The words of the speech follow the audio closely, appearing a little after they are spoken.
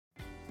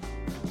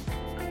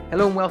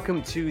Hello and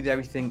welcome to the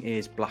Everything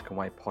is Black and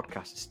White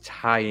podcast. It's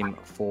time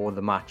for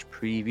the match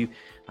preview.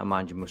 I'm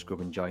Andrew Musgrove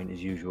and joined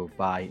as usual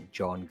by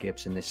John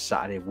Gibson. This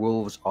Saturday,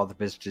 Wolves are the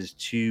visitors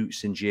to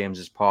St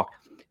James's Park.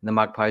 And the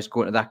Magpies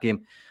go into that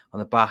game on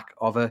the back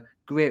of a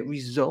great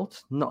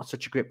result. Not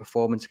such a great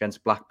performance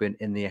against Blackburn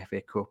in the FA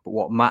Cup, but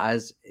what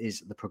matters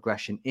is the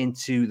progression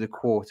into the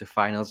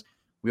quarterfinals.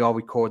 We are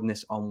recording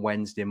this on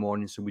Wednesday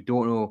morning, so we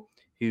don't know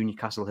who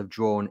Newcastle have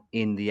drawn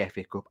in the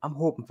FA Cup. I'm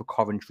hoping for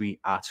Coventry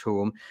at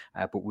home,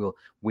 but we'll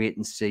wait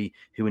and see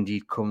who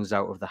indeed comes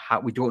out of the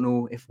hat. We don't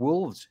know if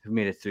Wolves have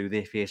made it through.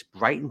 They face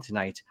Brighton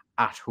tonight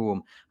at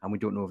home, and we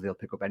don't know if they'll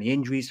pick up any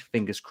injuries.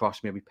 Fingers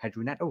crossed, maybe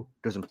Pedro Neto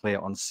doesn't play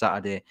on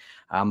Saturday.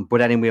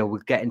 But anyway, we'll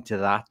get into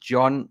that.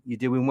 John, you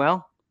doing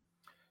well?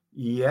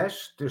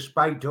 Yes,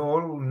 despite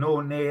all,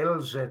 no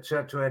nails,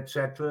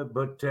 etc.,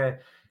 but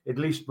at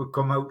least we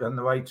come out on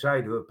the right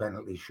side of a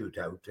penalty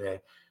shootout,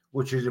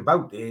 which is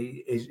about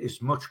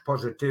as much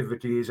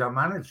positivity as I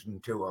managed in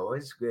 2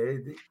 hours.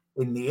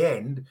 In the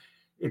end,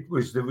 it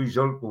was the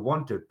result we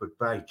wanted, but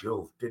by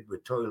Jove, did we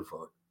toil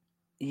for it.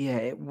 Yeah,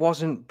 it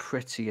wasn't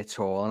pretty at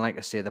all. And like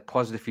I say, the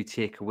positive you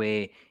take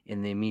away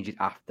in the immediate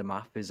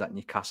aftermath is that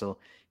Newcastle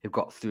have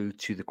got through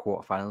to the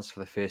quarterfinals for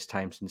the first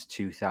time since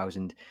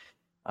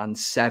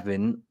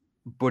 2007.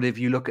 But if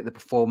you look at the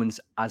performance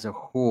as a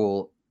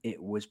whole,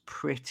 it was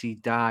pretty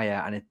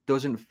dire, and it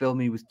doesn't fill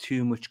me with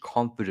too much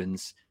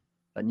confidence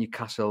that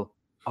Newcastle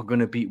are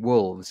going to beat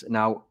Wolves.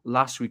 Now,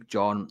 last week,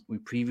 John, we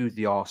previewed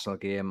the Arsenal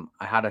game.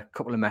 I had a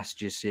couple of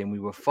messages saying we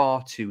were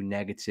far too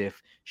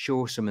negative,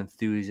 show some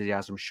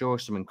enthusiasm, show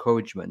some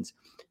encouragement.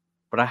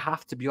 But I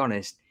have to be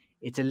honest,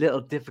 it's a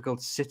little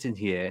difficult sitting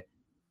here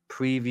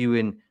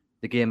previewing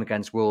the game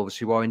against Wolves,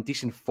 who are in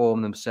decent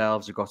form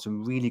themselves, who've got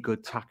some really good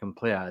attacking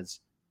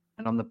players.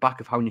 And on the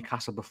back of how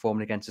Newcastle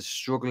performed against a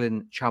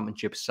struggling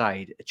championship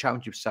side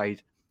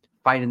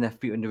finding their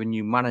feet under a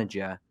new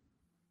manager,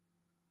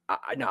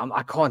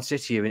 I can't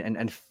sit here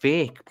and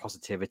fake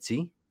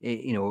positivity.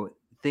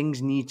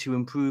 Things need to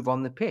improve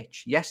on the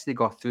pitch. Yes, they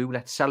got through.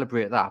 Let's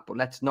celebrate that. But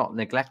let's not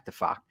neglect the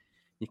fact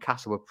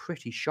Newcastle were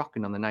pretty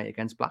shocking on the night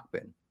against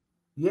Blackburn.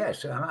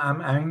 Yes,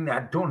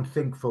 I don't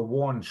think for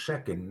 1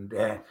 second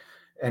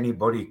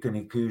anybody can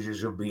accuse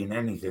us of being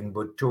anything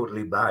but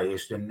totally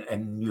biased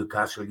and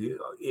Newcastle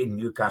in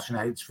Newcastle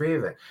United's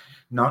favour.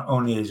 Not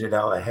only is it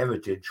our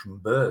heritage from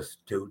birth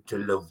to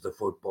love the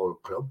football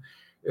club,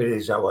 it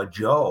is our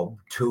job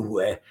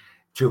to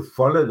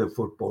follow the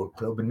football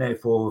club, and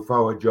therefore, if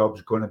our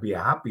job's going to be a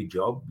happy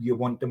job, you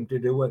want them to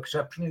do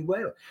exceptionally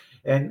well,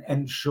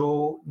 and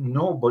so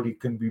nobody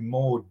can be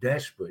more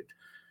desperate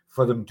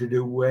for them to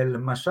do well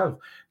than myself.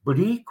 But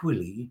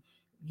equally,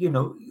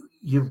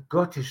 you've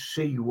got to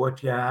see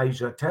what your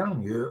eyes are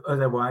telling you.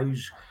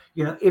 Otherwise,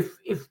 if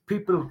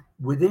people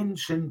within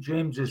St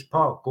James's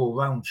Park go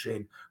around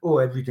saying, "Oh,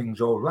 everything's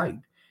all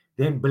right,"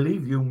 then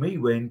believe you me,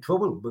 we're in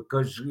trouble,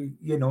 because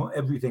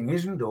everything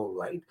isn't all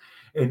right,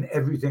 and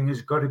everything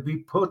has got to be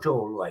put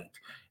all right.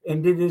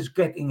 And it is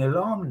getting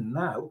alarming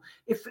now.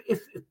 If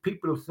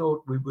people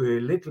thought we were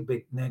a little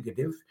bit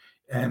negative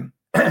in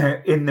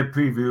the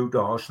preview to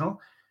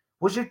Arsenal,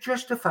 was it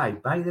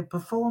justified by the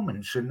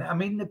performance? And I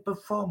mean, the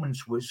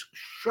performance was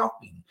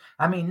shocking.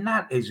 I mean,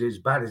 that is as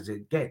bad as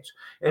it gets.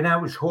 And I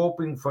was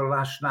hoping for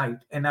last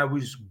night, and I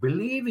was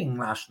believing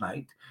last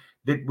night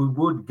that we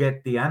would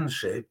get the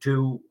answer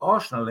to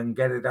Arsenal and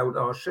get it out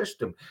our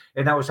system.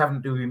 And I was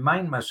having to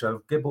remind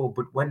myself, Gibbo,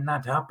 but when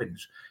that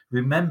happens,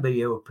 remember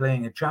you're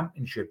playing a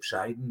championship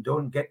side, and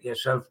don't get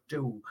yourself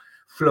too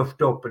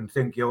fluffed up and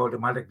think you're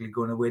automatically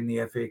going to win the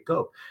FA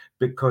Cup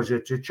because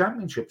it's a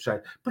championship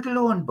side. But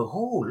lo and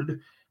behold,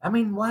 I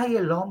mean, why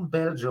alarm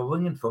bells are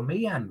ringing for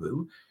me,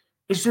 Andrew,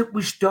 is that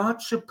we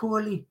start so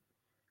poorly.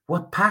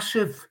 We're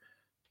passive.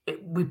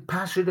 We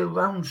pass it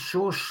around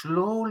so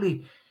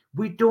slowly.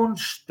 We don't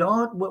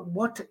start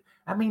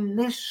I mean,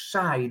 this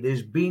side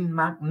has been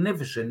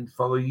magnificent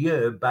for a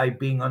year by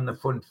being on the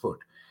front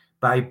foot,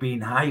 by being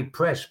high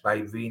press,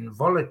 by being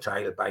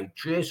volatile, by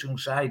chasing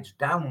sides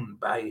down,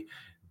 by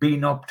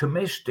being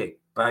optimistic,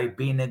 by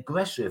being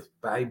aggressive,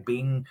 by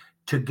being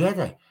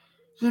together.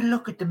 You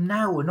look at them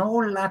now, and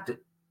all that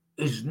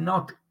is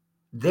not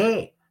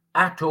there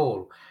at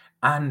all.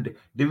 And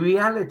the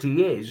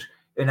reality is,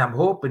 and I'm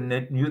hoping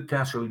that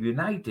Newcastle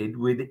United,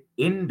 with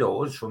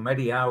indoors from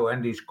Eddie Howe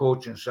and his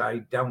coaching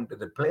side down to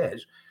the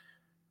players,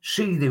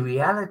 see the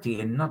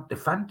reality and not the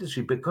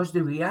fantasy, because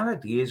the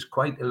reality is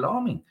quite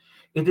alarming.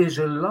 It is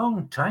a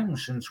long time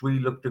since we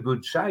looked a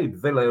good side,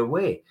 Villa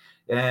away.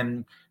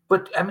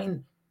 But, I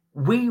mean,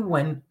 we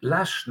went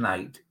last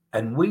night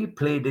and we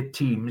played a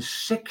team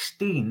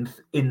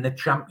 16th in the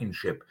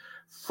championship,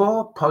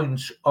 4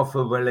 points off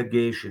a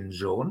relegation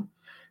zone,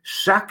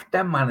 sacked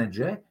their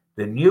manager.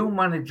 The new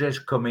manager's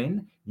come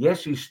in.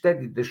 Yes, he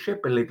steadied the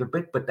ship a little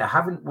bit, but they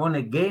haven't won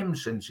a game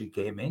since he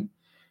came in.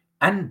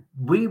 And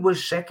we were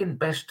second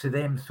best to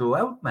them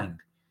throughout,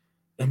 mind.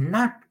 And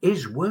that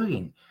is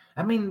worrying.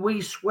 I mean,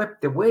 we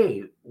swept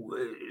away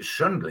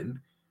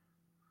Sunderland,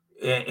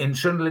 and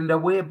Sunderland are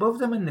way above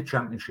them in the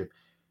championship.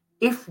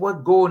 if we're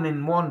going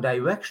in one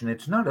direction,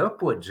 it's not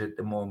upwards at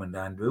the moment,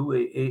 Andrew.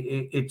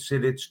 It's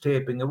that it's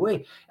tapering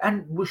away.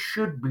 And we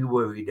should be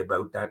worried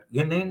about that.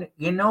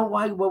 You know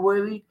why we're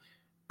worried?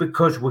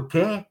 Because we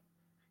care.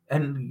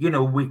 And,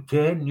 we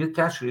care.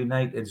 Newcastle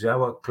United's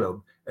our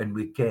club and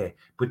we care.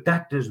 But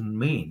that doesn't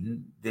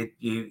mean that,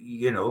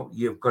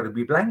 you've got to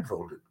be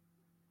blindfolded.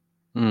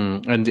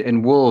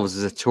 And Wolves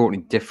is a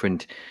totally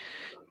different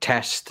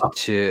test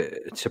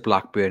to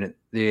Blackburn.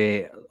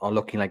 They are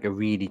looking like a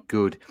really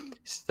good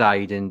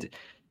side, and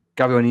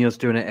Gary O'Neill's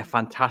doing a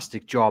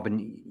fantastic job.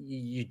 And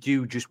you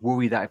do just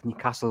worry that if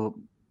Newcastle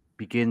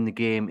begin the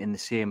game in the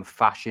same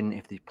fashion,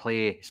 if they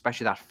play,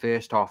 especially that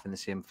first half, in the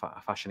same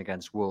fashion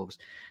against Wolves,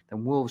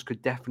 then Wolves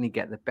could definitely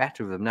get the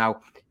better of them. Now,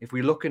 if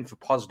we're looking for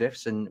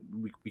positives, and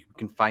we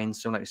can find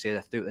some, like I say,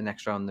 they're through the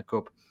next round in the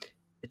Cup.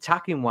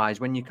 Attacking wise,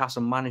 when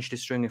Newcastle managed to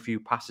string a few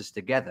passes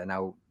together,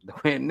 now there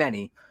weren't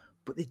many,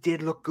 but they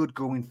did look good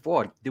going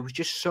forward. There was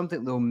just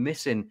something they were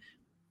missing,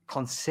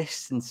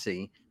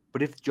 consistency.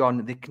 But if,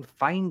 John, they can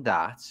find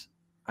that,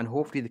 and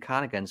hopefully they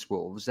can against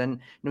Wolves,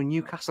 then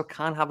Newcastle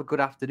can have a good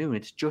afternoon.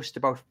 It's just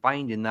about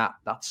finding that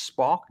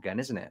spark again,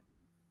 isn't it?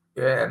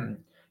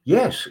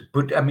 Yes,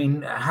 but I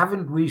mean,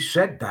 haven't we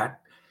said that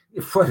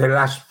for the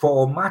last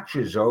 4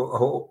 matches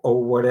or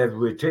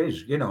whatever it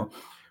is?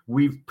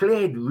 We've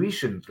played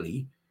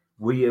recently.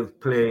 We have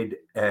played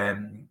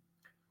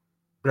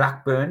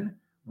Blackburn,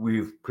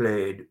 we've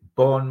played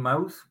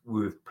Bournemouth,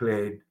 we've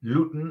played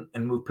Luton,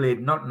 and we've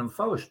played Nottingham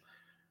Forest.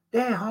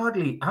 They're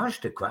hardly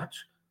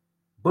aristocrats,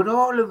 but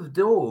all of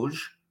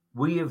those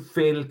we have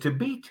failed to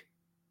beat.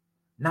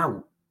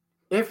 Now,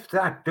 if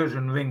that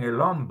doesn't ring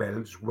alarm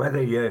bells,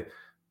 whether you're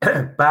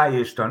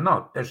biased or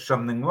not, there's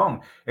something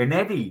wrong. And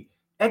Eddie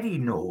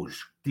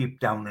knows,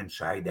 deep down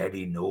inside,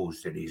 Eddie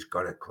knows that he's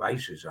got a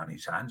crisis on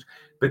his hands,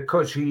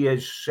 because he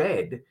has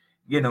said,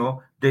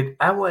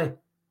 that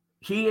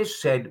he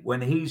has said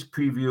when he's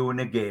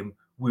previewing a game,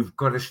 we've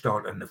got to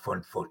start on the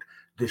front foot.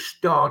 The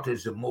start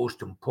is the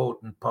most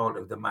important part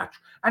of the match.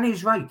 And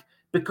he's right,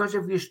 because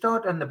if you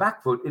start on the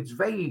back foot, it's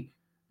very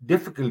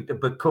difficult to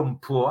become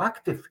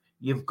proactive.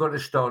 You've got to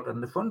start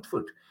on the front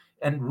foot.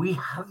 And we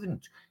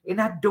haven't.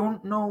 And I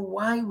don't know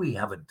why we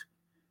haven't.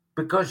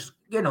 Because,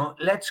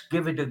 let's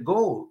give it a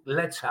go.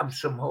 Let's have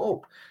some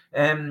hope.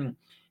 And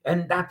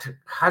that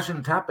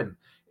hasn't happened.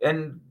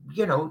 And,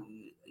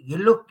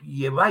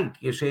 you're right.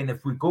 You're saying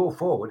if we go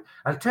forward,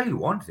 I'll tell you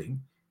one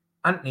thing.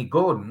 Anthony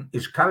Gordon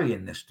is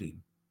carrying this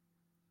team.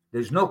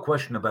 There's no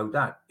question about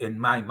that in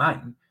my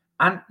mind.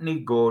 Anthony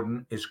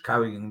Gordon is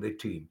carrying the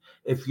team.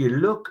 If you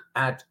look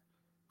at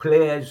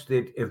players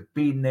that have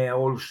been there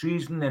all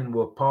season and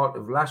were part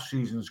of last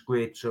season's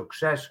great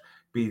success,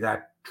 be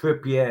that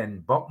Trippier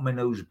and Botman,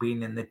 who's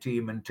been in the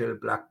team until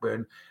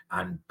Blackburn,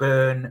 and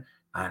Byrne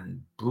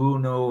and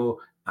Bruno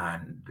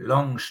and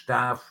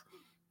Longstaff,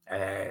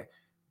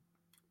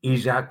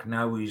 Isaac,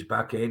 now he's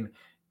back in,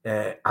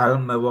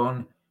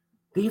 Almiron.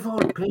 They've all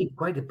played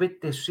quite a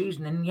bit this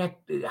season, and yet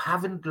they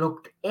haven't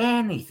looked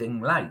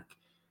anything like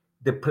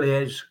the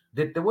players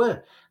that they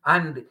were.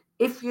 And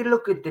if you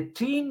look at the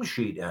team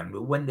sheet,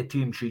 Andrew, when the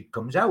team sheet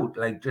comes out,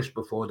 like just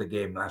before the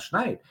game last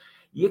night,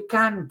 you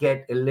can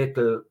get a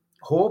little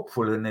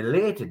hopeful and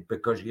elated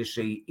because you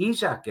see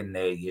Isaac in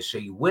there, you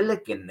see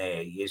Willock in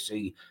there, you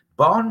see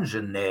Barnes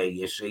in there,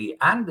 you see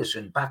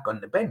Anderson back on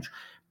the bench.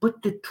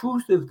 But the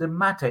truth of the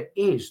matter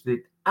is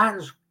that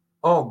as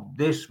of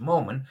this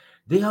moment,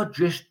 they are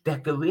just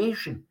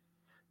decoration.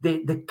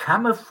 They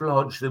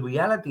camouflage the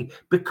reality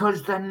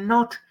because they're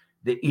not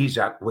the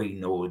Isaac we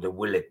know, the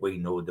Willock we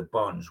know, the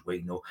Barnes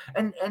we know.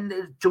 And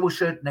to a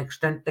certain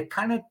extent, they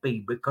cannot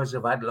be because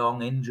they've had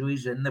long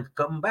injuries and they've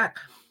come back.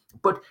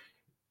 But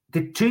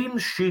the team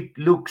sheet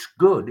looks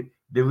good.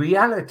 The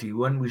reality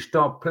when we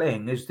start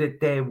playing is that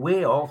they're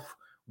way off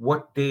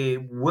what they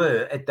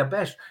were at the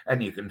best.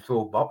 And you can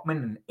throw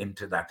Botman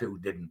into that, who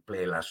didn't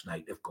play last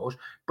night, of course,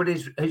 but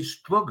has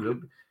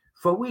struggled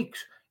for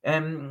weeks.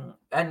 And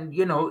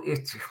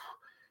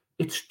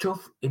it's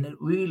tough, and it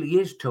really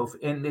is tough.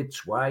 And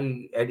it's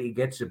why Eddie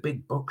gets the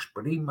big bucks,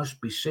 but he must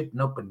be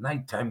sitting up at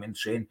night time and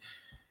saying,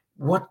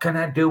 what can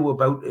I do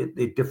about it?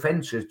 The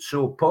defense is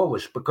so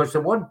porous? Because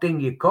the one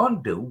thing you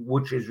can't do,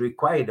 which is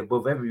required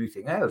above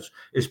everything else,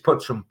 is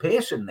put some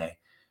pace in there.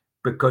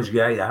 Because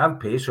you either have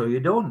pace or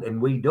you don't,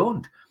 and we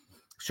don't.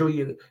 So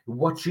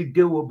what you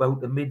do about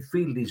the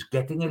midfield is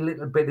getting a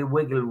little bit of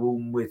wiggle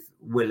room with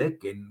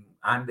Willock, and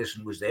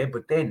Anderson was there,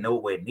 but they're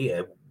nowhere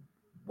near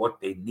what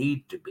they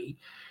need to be.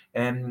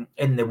 And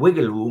the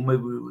wiggle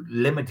room,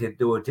 limited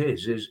though it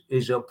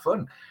is up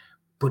front.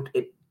 But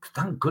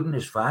thank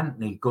goodness for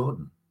Anthony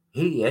Gordon.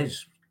 He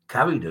has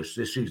carried us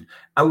this season.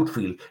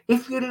 Outfield.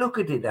 If you look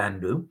at it,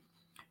 Andrew,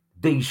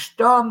 the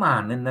star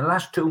man in the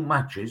last 2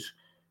 matches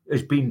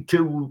has been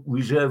 2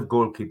 reserve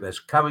goalkeepers,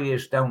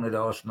 Carriers down at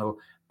Arsenal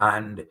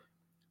and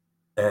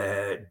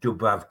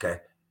Dubravka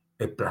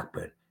at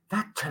Blackburn.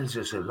 That tells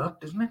us a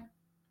lot, doesn't it?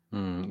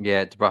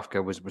 Yeah,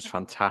 Dubravka was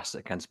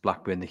fantastic against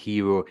Blackburn, the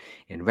hero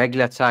in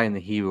regular time, the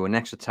hero in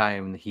extra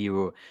time, and the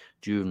hero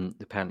during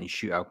the penalty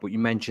shootout. But you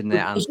mentioned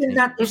there, But isn't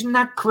Anthony.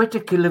 that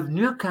critical of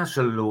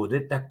Newcastle, though,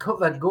 that the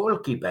cover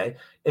goalkeeper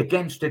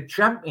against a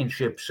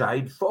championship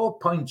side, 4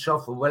 points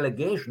off of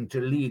relegation to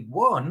League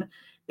One,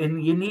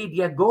 and you need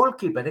your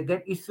goalkeeper to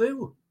get you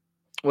through?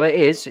 Well, it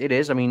is. It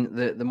is. I mean,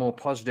 the more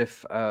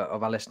positive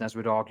of our listeners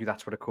would argue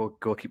that's what a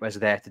goalkeeper is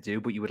there to do,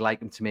 but you would like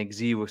them to make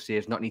 0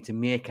 saves, not need to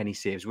make any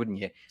saves, wouldn't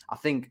you? I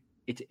think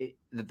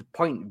the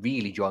point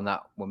really, John,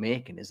 that we're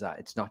making is that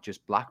it's not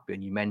just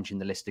Blackburn. You mentioned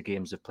the list of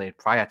games they've played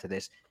prior to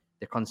this.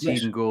 They're Yes.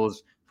 conceding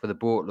goals for the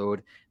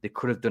boatload. They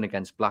could have done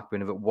against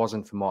Blackburn if it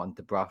wasn't for Martin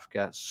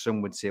Dubravka.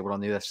 Some would say, well, on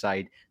the other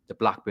side, the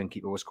Blackburn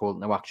keeper was called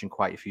into action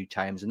quite a few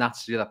times, and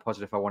that's the other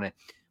positive I want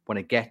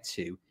to get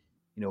to.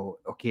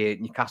 Okay,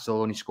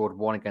 Newcastle only scored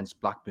 1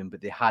 against Blackburn,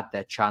 but they had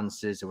their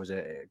chances. There was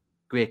a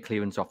great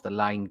clearance off the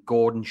line.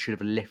 Gordon should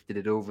have lifted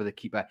it over the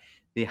keeper.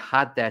 They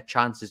had their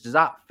chances. Does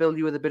that fill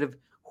you with a bit of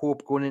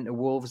hope going into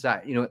Wolves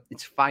that,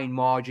 it's fine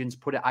margins,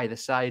 put it either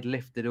side,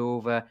 lift it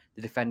over,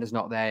 the defender's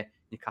not there,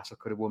 Newcastle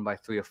could have won by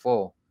 3 or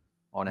 4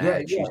 on Yeah,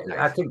 Tuesday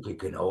I night? think you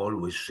can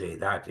always say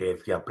that.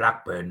 If you're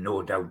Blackburn,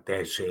 no doubt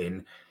they're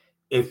saying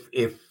if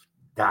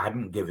they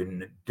hadn't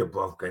given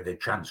Dubrovka the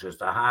chances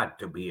they had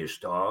to be a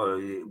star,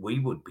 we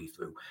would be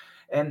through.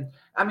 And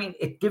I mean,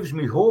 it gives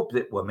me hope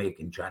that we're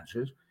making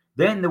chances.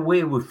 Then the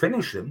way we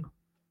finish them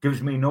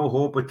gives me no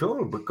hope at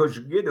all because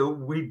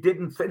we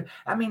didn't finish.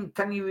 I mean,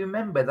 can you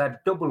remember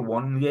that double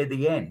one near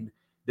the end?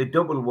 The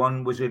double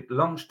one was at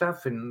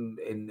Longstaff, and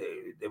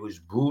there was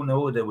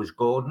Bruno, there was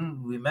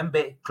Gordon. Remember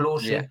Yeah.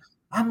 closely?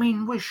 I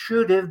mean, we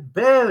should have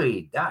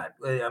buried that.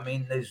 I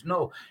mean, there's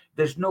no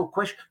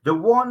question. The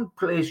one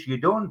place you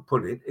don't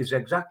put it is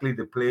exactly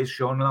the place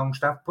Sean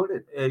Longstaff put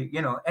it.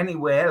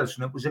 Anywhere else,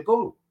 and it was a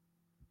goal.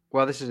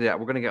 Well, this is it.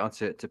 We're going to get on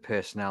to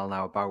personnel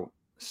now about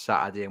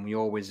Saturday, and we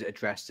always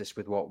address this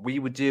with what we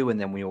would do, and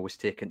then we always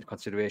take into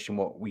consideration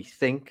what we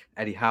think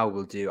Eddie Howe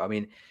will do. I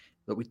mean,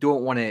 look, we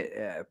don't want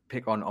to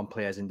pick on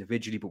players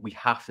individually, but we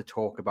have to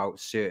talk about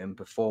certain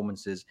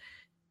performances.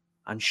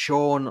 And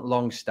Sean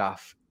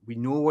Longstaff, we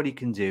know what he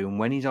can do, and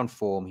when he's on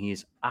form, he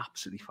is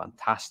absolutely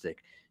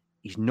fantastic.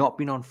 He's not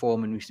been on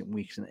form in recent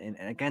weeks, and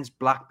against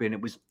Blackburn,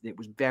 it was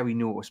very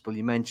noticeable.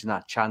 You mentioned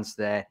that chance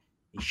there;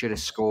 he should have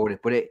scored it,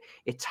 but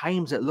at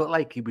times it looked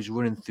like he was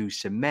running through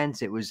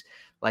cement. It was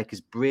like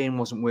his brain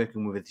wasn't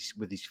working with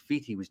his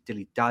feet. He was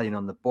dilly-dallying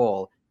on the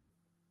ball.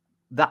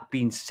 That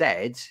being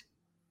said,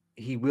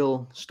 he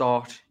will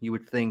start, you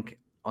would think,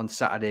 on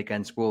Saturday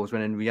against Wolves,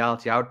 when in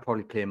reality, I would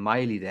probably play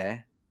Miley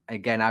there.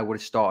 Again, I would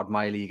have started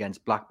Miley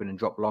against Blackburn and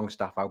dropped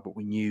Longstaff out, but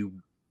we knew,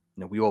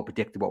 we all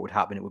predicted what would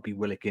happen. It would be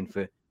Willock in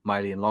for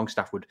Miley and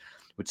Longstaff would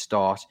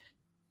start.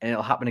 And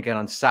it'll happen again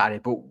on Saturday.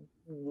 But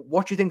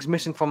what do you think is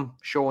missing from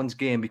Sean's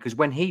game? Because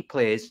when he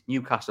plays,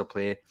 Newcastle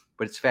play,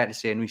 but it's fair to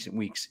say in recent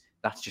weeks,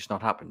 that's just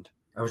not happened.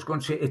 I was going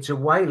to say it's a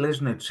while,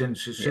 isn't it,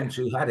 since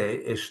he had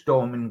a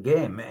storming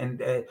game,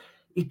 and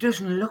he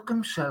doesn't look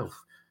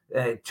himself.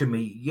 To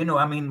me,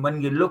 I mean,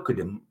 when you look at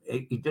him,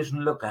 he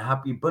doesn't look a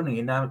happy bunny,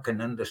 and I can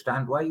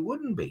understand why he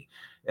wouldn't be.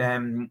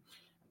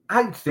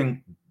 I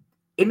think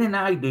in an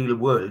ideal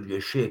world, you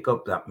shake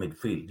up that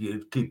midfield.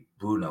 You'd keep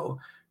Bruno,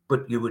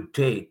 but you would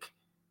take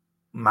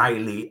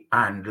Miley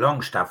and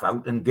Longstaff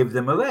out and give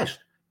them a rest.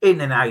 In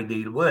an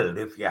ideal world,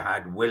 if you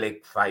had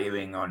Willock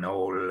firing on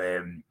all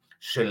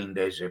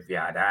cylinders, if you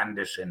had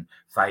Anderson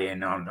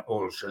firing on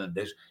all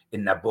cylinders,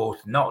 and they're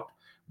both not,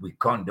 we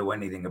can't do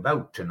anything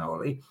about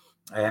Tonali.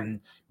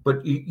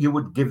 But you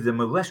would give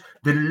them a rest.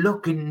 They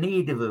look in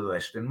need of a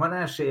rest. And when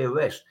I say a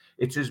rest,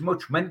 it's as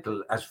much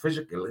mental as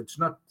physical. It's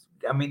not,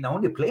 I mean, they're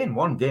only playing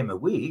one game a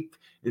week.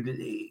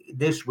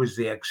 This was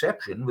the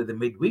exception with the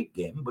midweek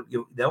game, but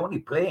they're only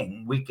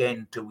playing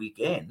weekend to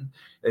weekend.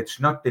 It's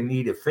not the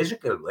need of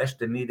physical rest,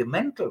 they need a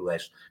mental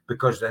rest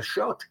because they're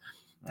shot.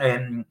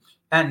 And,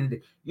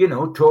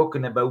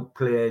 talking about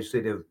players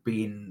that have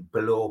been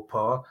below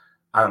par,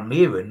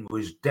 Almiron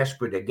was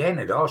desperate again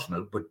at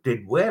Arsenal, but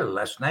did well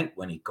last night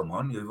when he come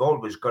on. You've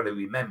always got to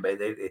remember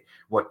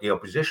what the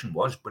opposition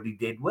was, but he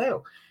did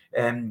well.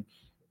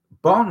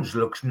 Bonds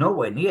looks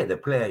nowhere near the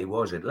player he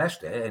was at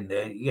Leicester, and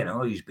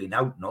he's been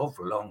out an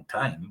awful long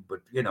time.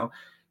 But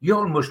you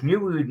almost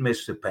knew he would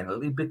miss the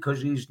penalty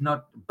because he's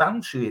not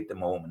bouncy at the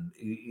moment,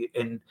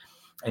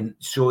 and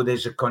so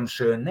there's a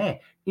concern there.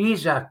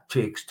 Isak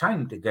takes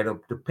time to get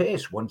up to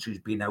pace once he's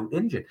been out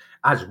injured,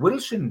 as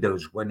Wilson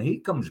does when he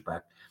comes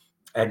back.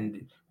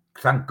 And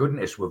thank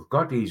goodness we've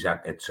got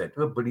Isak,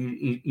 etc. But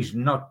he's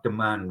not the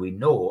man we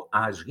know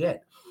as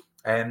yet.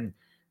 The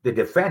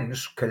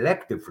defence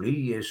collectively,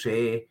 you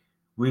say,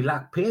 we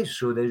lack pace,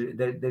 so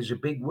there's a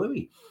big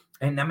worry.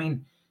 And I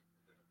mean,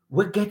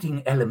 we're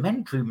getting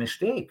elementary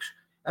mistakes.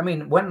 I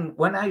mean,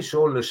 when I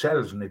saw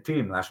Lascelles in the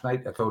team last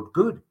night, I thought,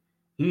 good.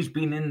 He's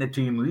been in the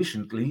team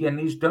recently and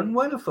he's done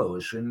well for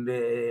us. And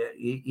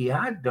he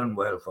had done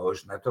well for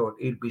us. And I thought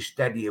he'd be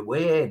steady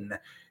away. And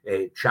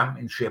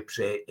championships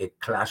a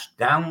class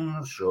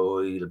down,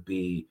 so he'll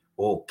be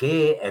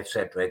okay,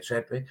 etc.,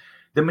 etc.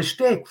 The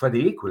mistake for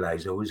the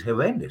equaliser was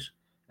horrendous.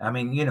 I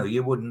mean,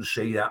 you wouldn't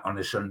see that on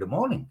a Sunday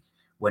morning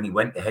when he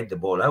went to head the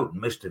ball out and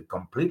missed it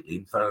completely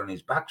and fell on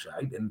his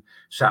backside and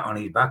sat on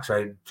his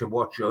backside to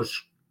watch us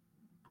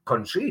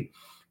concede.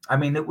 I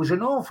mean, it was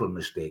an awful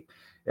mistake.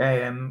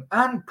 And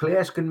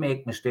players can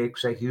make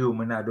mistakes. They're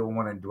human. I don't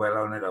want to dwell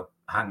on it or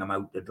hang them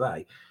out to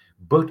dry.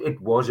 But it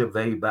was a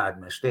very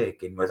bad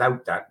mistake. And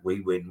without that,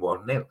 we win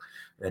 1-0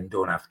 and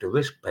don't have to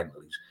risk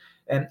penalties.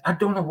 And I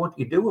don't know what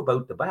you do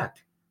about the back.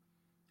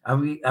 I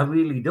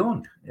really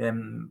don't.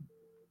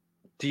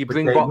 Do you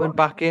bring Botman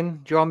back in,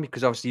 John?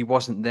 Because obviously he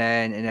wasn't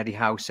there, and Eddie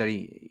Howe said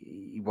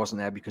he wasn't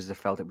there because they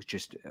felt it was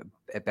just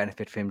a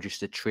benefit for him just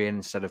to train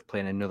instead of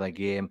playing another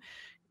game.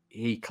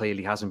 He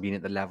clearly hasn't been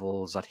at the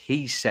levels that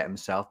he's set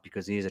himself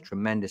because he is a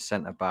tremendous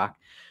centre-back.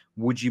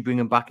 Would you bring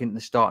him back into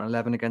the starting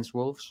 11 against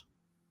Wolves?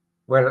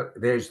 Well,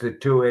 there's the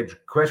two-edged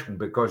question,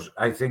 because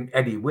I think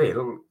Eddie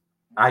will.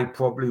 I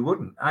probably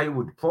wouldn't. I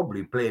would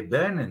probably play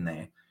Byrne in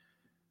there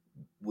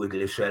with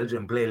Lascelles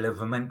and play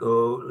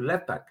Livramento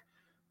left back.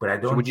 But I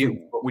don't.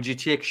 So would you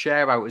take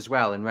Cher out as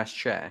well and rest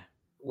Cher?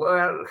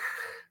 Well,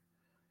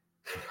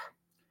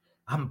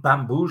 I'm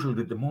bamboozled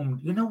at the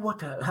moment. You know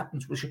what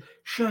happens with Cher?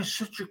 Cher's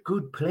such a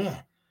good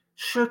player,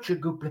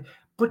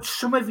 But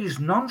some of his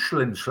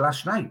nonchalance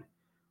last night,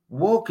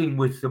 walking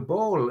with the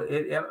ball.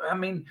 I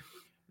mean,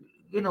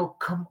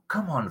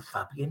 come on,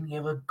 Fabian.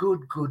 You're a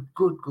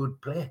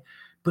good player,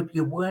 but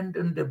you weren't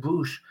under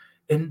Bruce.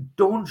 And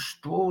don't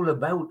stroll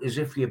about as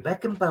if you're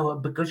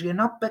Beckenbauer, because you're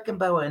not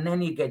Beckenbauer, and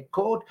then you get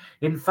caught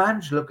and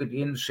fans look at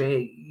you and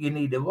say you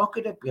need a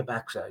rocket up your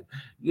backside.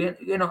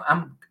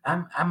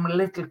 I'm a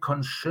little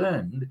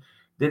concerned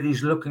that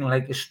he's looking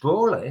like a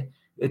stroller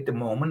at the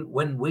moment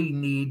when we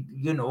need,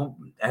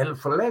 hell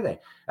for leather.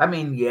 I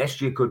mean, yes,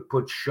 you could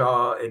put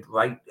Shaw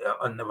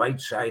on the right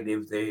side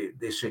of the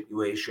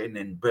situation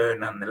and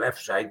Byrne on the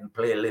left side and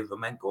play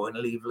Livramento and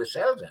leave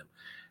Lascelles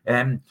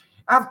out.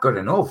 I've got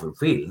an awful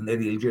feeling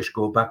that he'll just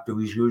go back to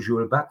his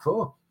usual back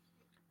four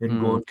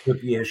and go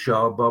Trippier,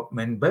 Shaw,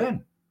 Botman,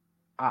 Byrne.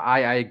 I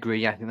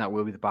agree. I think that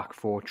will be the back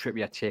four.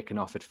 Trippier taken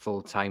off at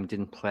full time,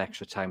 didn't play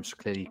extra time, so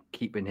clearly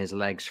keeping his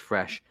legs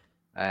fresh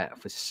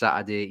for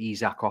Saturday.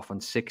 Isak off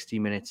on 60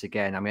 minutes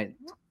again. I mean,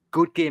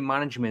 good game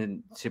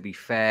management, to be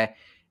fair.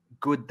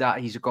 Good that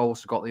he's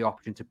also got the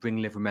option to bring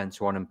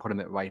Livramento on and put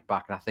him at right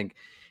back. And I think,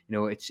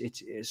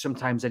 it's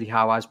sometimes Eddie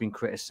Howe has been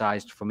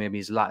criticised for maybe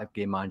his lack of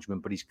game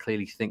management, but he's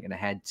clearly thinking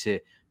ahead to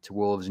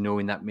Wolves,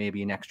 knowing that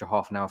maybe an extra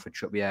half an hour for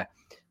Trippier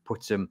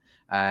puts him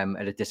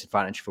at a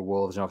disadvantage for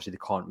Wolves, and obviously they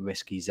can't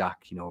risk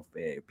Isak,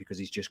 because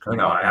he's just coming.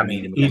 No, I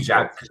mean,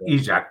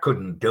 Isak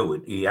couldn't do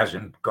it. He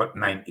hasn't got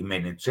 90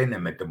 minutes in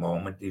him at the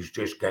moment. He's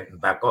just getting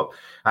back up.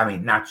 I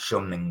mean, that's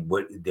something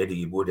that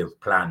he would have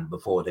planned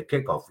before the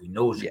kickoff. He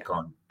knows he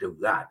can't do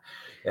that.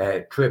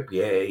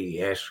 Trippier,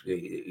 yes,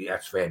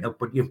 that's fair enough.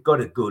 But you've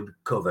got a good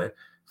cover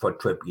for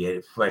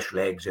Trippier, fresh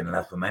legs in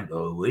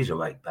Livramento, who is a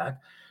right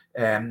back.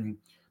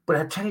 But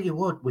I tell you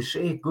what, we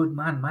say good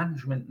man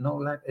management and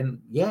all that,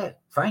 and yeah,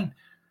 fine.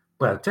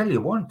 But I'll tell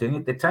you one thing,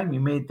 at the time he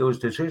made those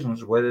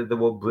decisions, whether they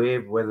were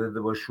brave, whether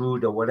they were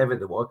shrewd or whatever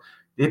they were,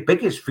 the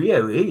biggest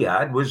fear he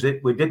had was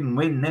that we didn't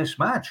win this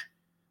match.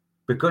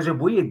 Because if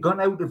we had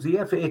gone out of the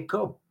FA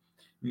Cup,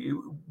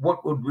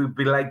 what would we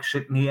be like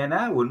sitting here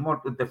now, and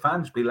what would the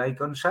fans be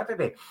like on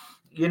Saturday?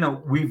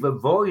 We've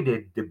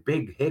avoided the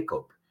big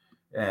hiccup.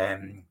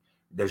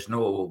 There's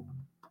no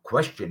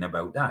question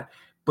about that.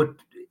 But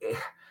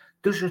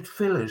does it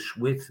fill us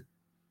with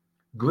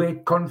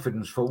great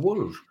confidence for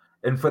Wolves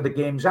and for the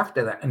games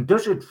after that? And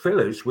does it fill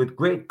us with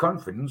great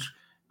confidence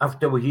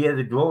after we hear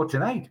the draw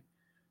tonight?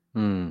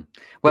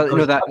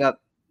 Well,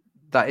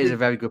 that is a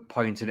very good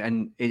point,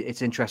 and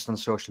it's interesting on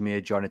social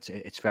media, John.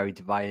 It's very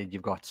divided.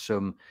 You've got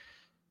some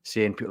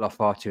saying people are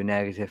far too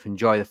negative,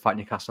 enjoy the fact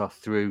Newcastle are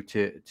through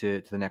to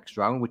the next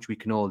round, which we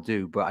can all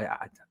do. But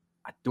I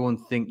don't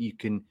think you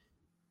can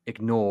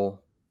ignore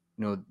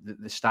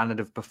the standard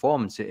of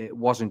performance. It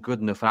wasn't good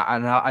enough.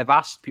 And I've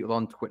asked people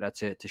on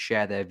Twitter to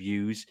share their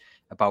views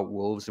about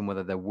Wolves and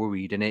whether they're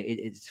worried. And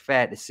it's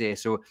fair to say,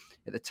 so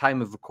at the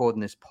time of recording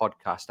this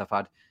podcast, I've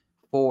had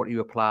 40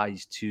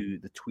 replies to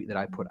the tweet that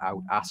I put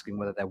out asking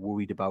whether they're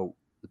worried about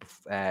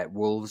the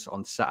Wolves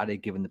on Saturday,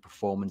 given the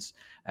performance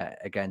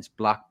against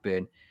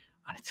Blackburn.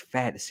 And it's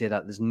fair to say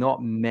that there's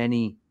not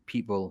many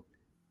people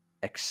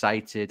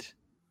excited,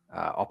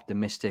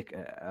 optimistic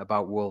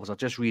about Wolves. I'll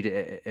just read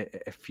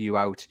a few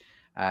out,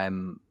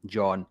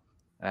 John.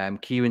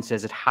 Kieran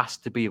says it has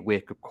to be a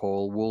wake-up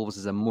call. Wolves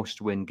is a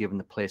must-win given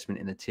the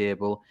placement in the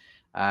table.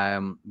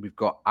 We've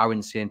got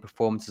Aaron saying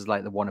performances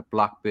like the one at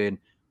Blackburn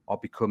are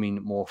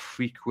becoming more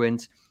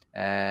frequent.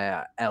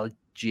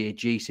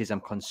 LJG says,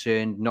 I'm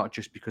concerned not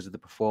just because of the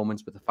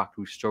performance, but the fact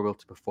we've struggled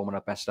to perform at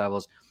our best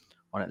levels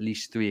on at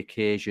least 3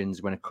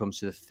 occasions when it comes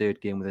to the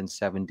third game within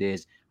 7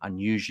 days, and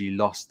usually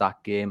lost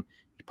that game.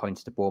 He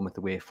points to Bournemouth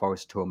away,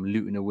 Forest home,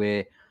 Luton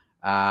away.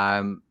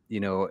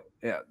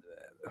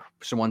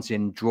 Someone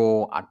saying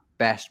draw at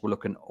best. We're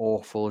looking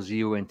awful,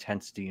 zero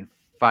intensity in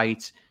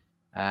fight.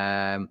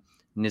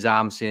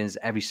 Nizam says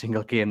every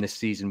single game this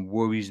season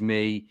worries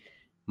me.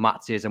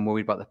 Matt says I'm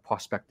worried about the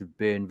prospect of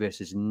Burn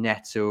versus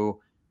Neto.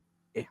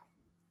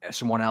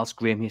 Someone else,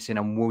 Graham, here saying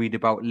I'm worried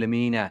about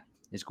Lamina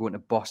is going to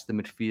boss the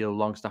midfield.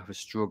 Longstaff is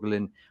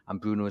struggling and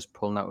Bruno is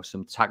pulling out of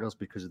some tackles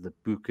because of the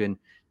booking.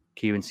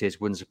 Kieran says,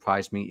 wouldn't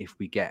surprise me if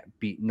we get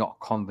beat, not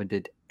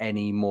confident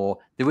anymore.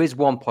 There is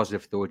one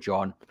positive though,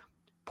 John.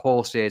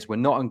 Paul says, we're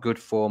not in good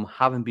form,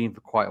 haven't been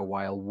for quite a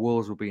while.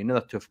 Wolves will be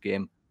another tough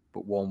game,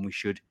 but one we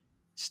should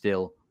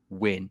still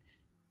win.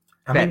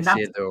 I mean,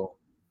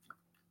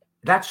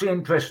 that's the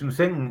interesting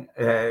thing,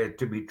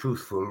 to be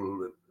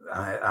truthful,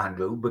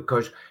 Andrew,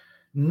 because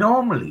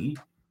normally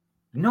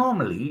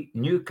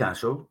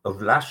Newcastle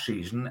of last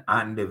season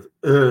and of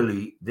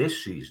early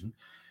this season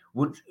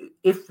would,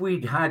 if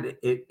we'd had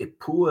a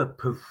poor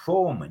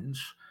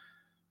performance,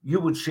 you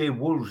would say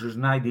Wolves is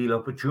an ideal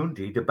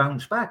opportunity to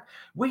bounce back.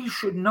 We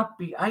should not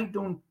be, I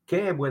don't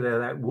care whether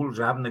that Wolves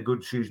are having a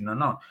good season or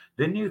not.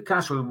 The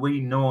Newcastle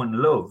we know and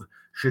love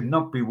should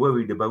not be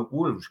worried about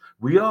Wolves.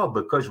 We are,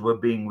 because we're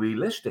being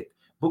realistic,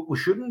 but we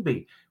shouldn't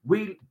be.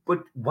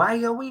 But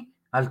why are we?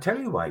 I'll tell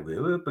you why we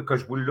were,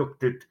 because we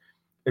looked at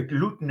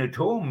Luton at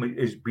home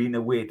as being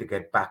a way to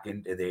get back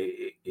into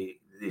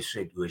this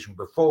situation.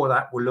 Before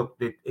that, we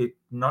looked at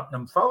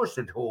Nottingham Forest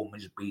at home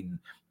as being,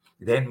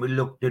 then we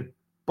looked at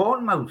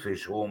Bournemouth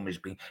as home as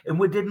being, and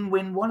we didn't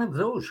win one of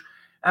those.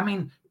 I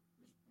mean,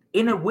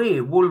 in a way,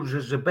 Wolves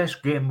is the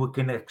best game we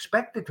can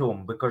expect at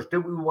home, because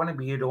do we want to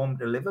be at home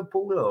to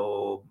Liverpool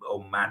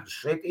or Man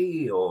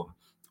City or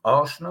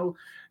Arsenal?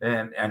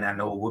 And I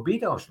know we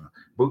beat Arsenal,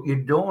 but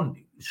you don't.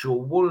 So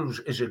Wolves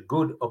is a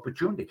good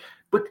opportunity.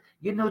 But,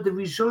 you know, the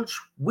results,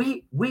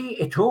 we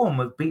at home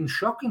have been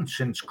shocking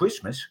since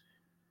Christmas.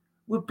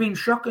 We've been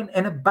shocking,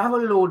 and a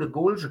barrel load of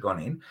goals have gone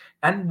in.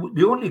 And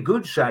the only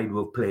good side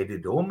we've played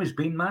at home has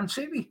been Man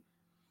City.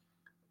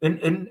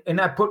 And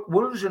I put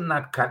Wolves in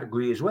that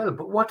category as well.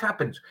 But what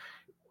happens?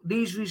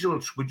 These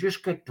results, we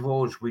just get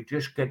draws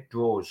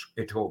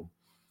at home.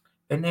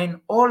 And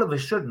then all of a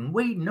sudden,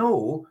 we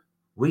know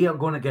we are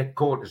going to get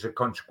caught as a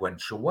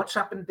consequence. So what's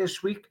happened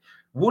this week?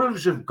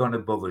 Wolves have gone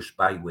above us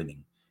by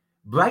winning.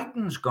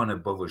 Brighton's gone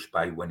above us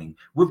by winning.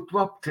 We've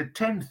dropped to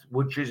 10th,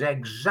 which is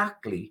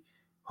exactly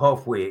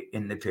halfway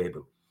in the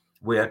table.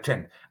 We are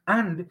 10th.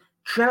 And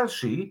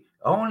Chelsea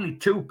are only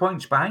 2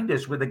 points behind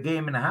us with a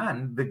game in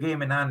hand, the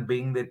game in hand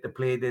being that they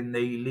played in the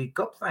League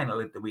Cup final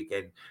at the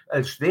weekend,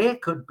 else they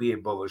could be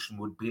above us and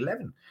would be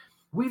 11.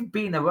 We've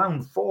been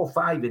around 4,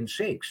 5 and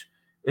 6,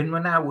 and we're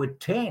now at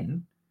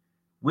 10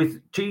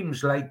 with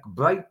teams like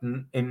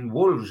Brighton and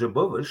Wolves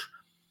above us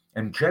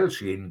and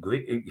Chelsea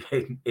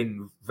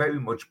in very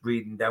much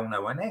breathing down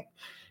our neck.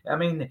 I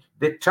mean,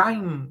 the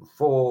time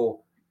for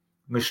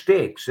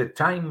mistakes, the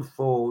time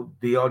for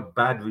the odd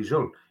bad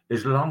result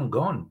is long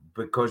gone,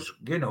 because,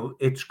 you know,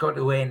 it's got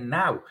to end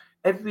now.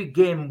 Every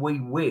game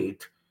we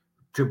wait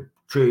to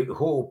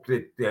hope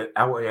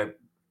that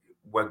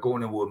we're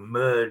going to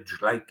emerge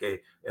like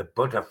a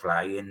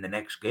butterfly in the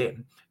next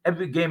game.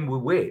 Every game we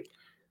wait,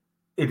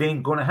 it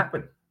ain't going to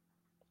happen.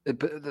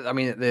 But I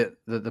mean,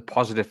 the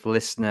positive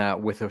listener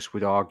with us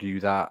would argue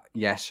that,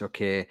 yes,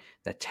 okay,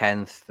 they're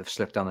 10th, they've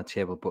slipped down the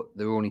table, but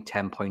they're only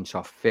 10 points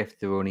off 5th.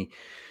 They're only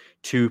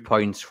 2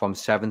 points from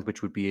 7th,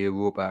 which would be a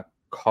Europa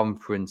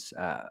Conference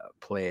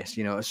place,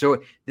 you know.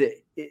 So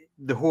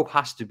the hope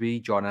has to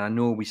be, John, and I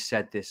know we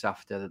said this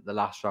after the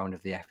last round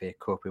of the FA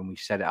Cup, and we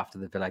said it after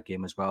the Villa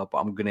game as well, but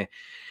I'm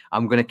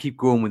gonna keep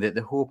going with it.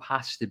 The hope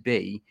has to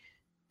be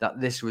that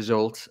this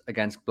result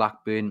against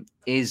Blackburn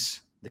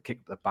is the kick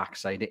up the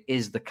backside. It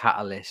is the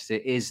catalyst.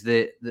 It is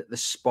the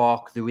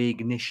spark, the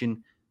reignition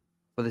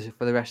for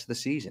the rest of the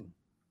season.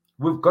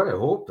 We've got to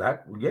hope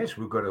that. Yes,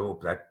 we've got to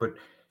hope that. But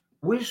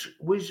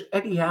was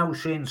Eddie Howe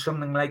saying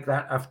something like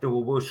that after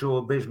we were so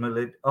abysmal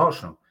at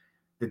Arsenal,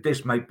 that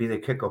this might be the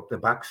kick up the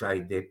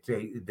backside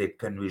that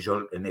can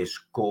result in us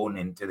going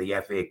into the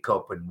FA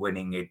Cup and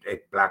winning it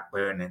at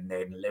Blackburn and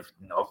then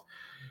lifting off?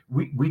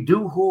 We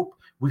do hope.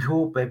 We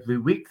hope every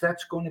week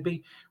that's going to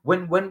be.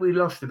 When we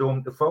lost at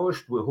home to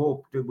Forest,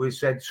 we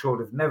said sort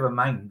of, never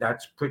mind,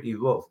 that's pretty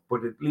rough,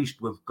 but at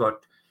least we've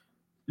got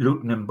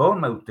Luton and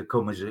Bournemouth to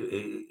come as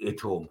at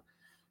home.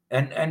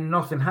 And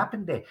nothing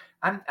happened there.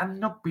 And I'm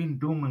not being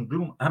doom and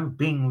gloom. I'm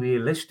being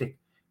realistic.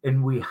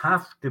 And we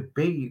have to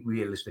be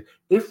realistic.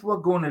 If we're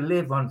going to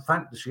live on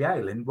Fantasy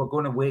Island, we're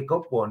going to wake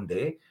up one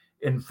day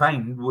and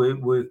find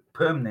we're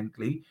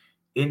permanently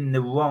in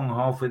the wrong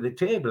half of the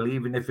table,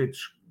 even if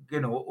it's, you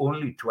know,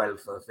 only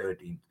 12th or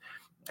 13th.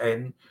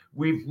 And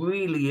we've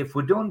really, if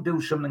we don't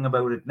do something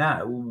about it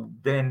now,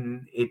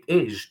 then it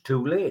is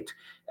too late.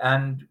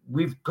 And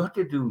we've got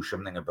to do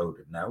something about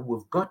it now.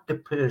 We've got the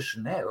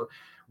personnel.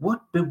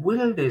 What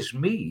bewilders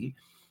me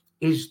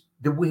is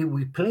the way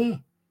we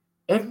play.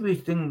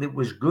 Everything that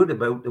was good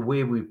about the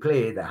way we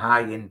play, the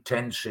high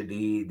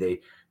intensity,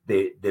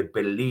 the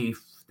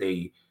belief,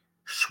 the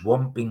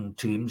swamping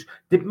teams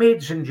that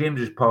made St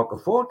James's Park a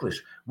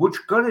fortress, which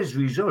got us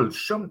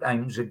results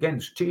sometimes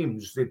against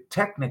teams that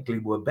technically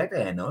were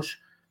better than us,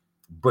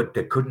 but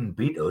they couldn't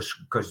beat us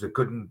because they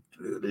couldn't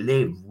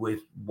live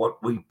with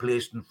what we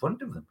placed in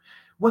front of them.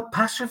 We're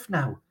passive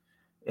now.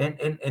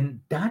 And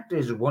that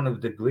is one of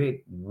the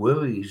great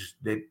worries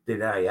that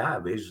I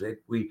have, is that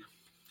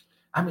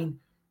I mean,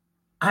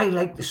 I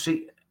like to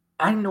see,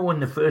 I know in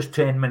the first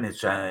 10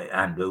 minutes,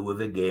 Andrew,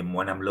 of a game,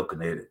 when I'm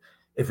looking at it,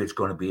 if it's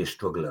going to be a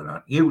struggle or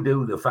not. You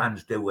do, the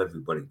fans do,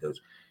 everybody does.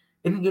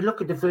 And you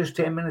look at the first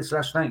 10 minutes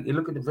last night, you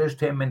look at the first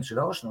 10 minutes at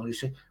Arsenal, you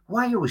say,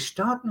 why are we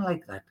starting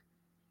like that?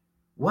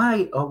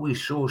 Why are we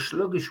so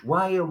sluggish?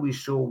 Why are we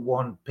so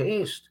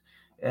one-paced?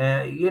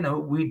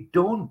 We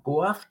don't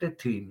go after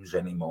teams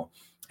anymore.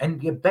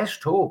 And your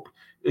best hope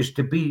is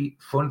to be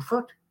front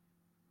foot.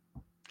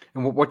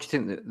 And what do you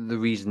think the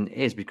reason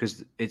is?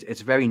 Because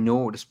it's very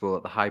noticeable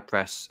that the high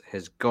press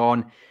has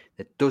gone.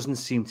 There doesn't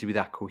seem to be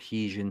that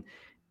cohesion,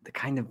 the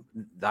kind of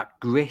that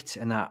grit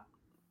and that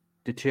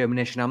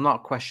determination. I'm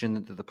not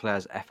questioning the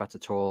players' effort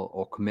at all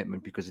or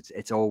commitment, because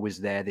it's always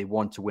there. They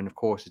want to win, of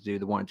course they do.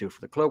 They want to do it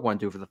for the club, want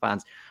to do it for the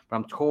fans. But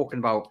I'm talking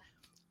about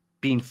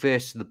being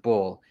first to the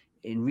ball.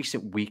 In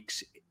recent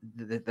weeks,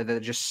 they're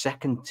just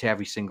second to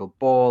every single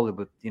ball.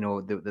 But they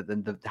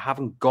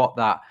haven't got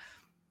that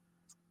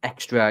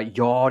extra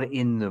yard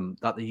in them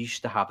that they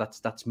used to have.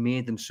 That's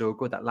made them so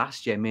good. That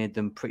last year made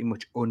them pretty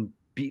much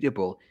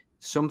unbeatable.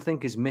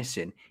 Something is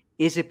missing.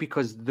 Is it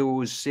because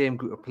those same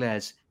group of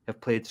players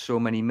have played so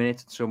many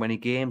minutes, so many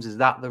games? Is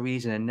that the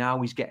reason? And now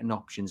he's getting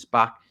options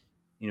back.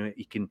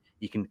 He can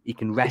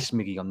rest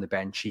Miggy on the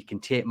bench. He can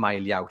take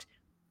Miley out.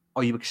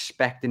 Are you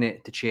expecting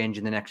it to change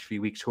in the next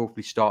few weeks?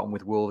 Hopefully, starting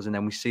with Wolves, and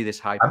then we see this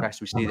high press.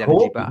 We see the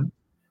energy back.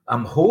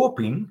 I'm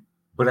hoping,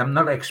 but I'm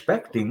not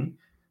expecting.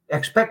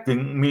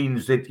 Expecting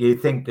means that you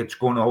think it's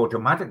going to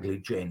automatically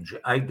change.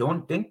 I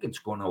don't think it's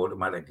going to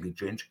automatically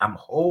change. I'm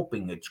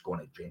hoping it's going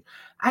to change.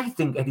 I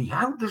think Eddie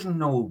Howe doesn't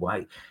know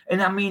why.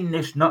 And I mean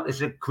this not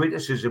as a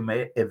criticism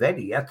of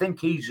Eddie. I think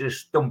he's as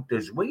stumped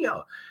as we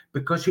are,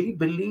 because he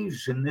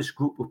believes in this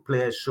group of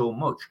players so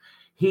much.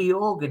 He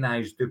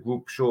organised the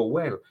group so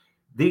well.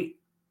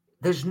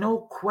 There's no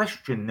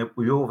question that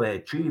we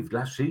overachieved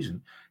last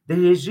season.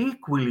 There is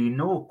equally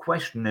no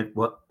question that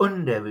we're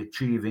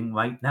underachieving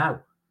right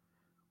now.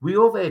 We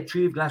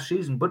overachieved last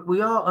season, but we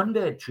are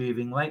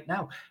underachieving right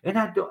now. And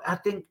I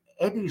think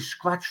Eddie's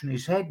scratching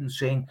his head and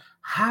saying,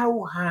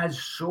 how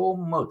has so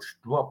much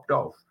dropped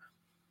off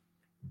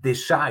the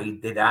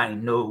side that I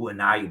know and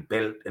I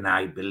built and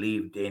I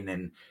believed in,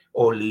 and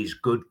all these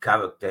good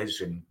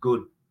characters and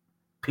good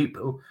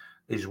people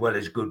as well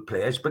as good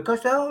players?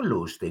 Because they're all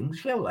those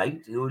things. You're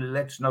right.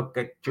 Let's not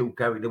get too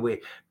carried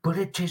away. But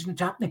it isn't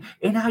happening.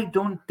 And I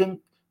don't think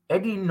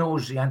Eddie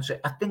knows the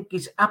answer. I think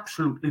he's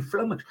absolutely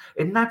flummoxed.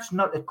 And that's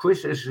not a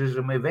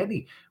criticism of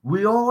Eddie.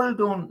 We all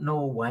don't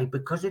know why,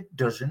 because it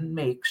doesn't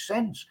make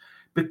sense.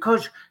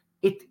 Because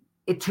it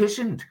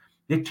isn't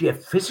that you're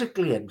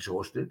physically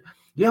exhausted.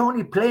 You're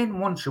only playing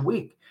once a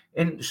week.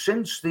 And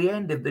since the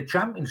end of the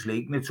Champions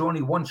League, and it's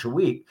only once a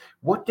week,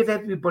 what did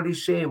everybody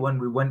say when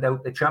we went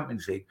out the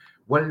Champions League?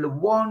 Well, the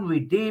one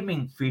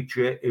redeeming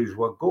feature is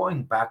we're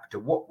going back to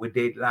what we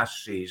did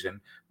last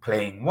season,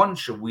 playing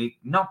once a week,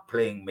 not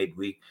playing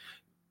midweek,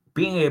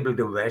 being able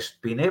to rest,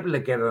 being able to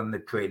get on the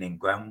training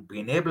ground,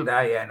 being able to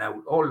iron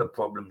out all the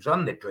problems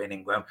on the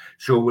training ground.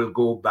 So we'll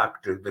go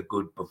back to the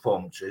good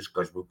performances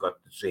because we've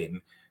got the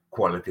same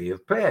quality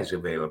of players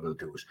available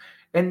to us.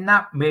 And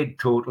that made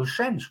total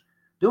sense.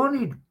 The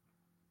only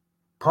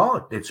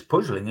part that's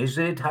puzzling is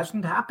that it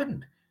hasn't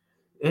happened.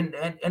 And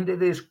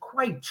it is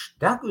quite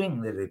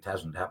staggering that it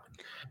hasn't happened.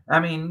 I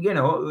mean,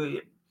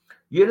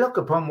 you look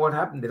upon what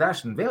happened at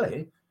Aston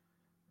Villa,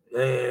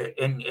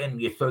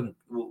 and you think,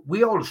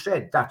 we all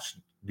said that's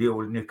the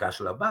old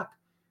Newcastle are back.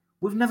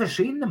 We've never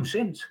seen them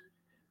since.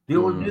 The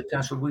old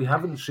Newcastle we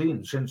haven't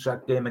seen since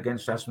that game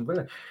against Aston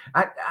Villa.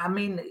 I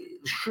mean,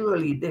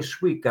 surely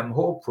this week I'm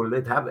hopeful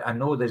that I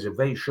know there's a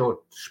very short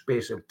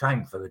space of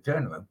time for the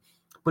turnaround,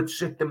 but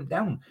sit them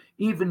down,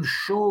 even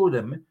show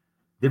them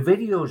the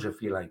videos,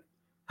 if you like.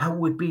 How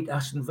we beat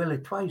Aston Villa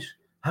twice,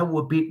 how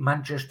we beat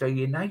Manchester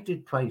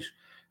United twice,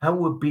 how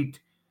we beat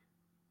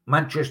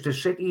Manchester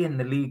City in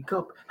the League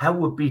Cup, how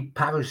we beat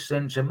Paris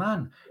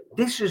Saint-Germain.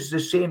 This is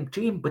the same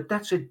team, but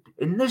that's it.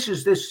 And this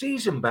is this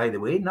season, by the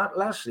way, not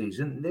last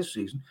season, this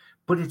season.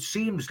 But it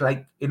seems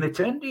like an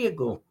eternity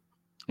ago.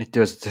 It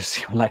does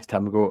seem a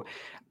lifetime ago.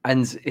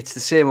 And it's the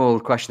same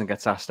old question that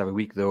gets asked every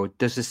week, though.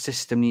 Does the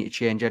system need to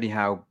change? Eddie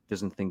Howe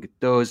doesn't think it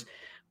does.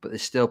 But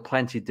there's still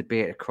plenty of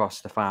debate across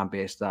the fan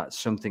base that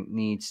something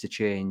needs to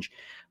change.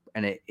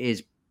 And it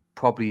is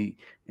probably,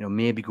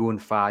 maybe going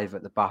 5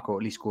 at the back, or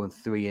at least going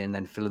 3 and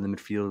then filling the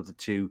midfield with the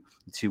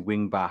two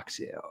wing backs.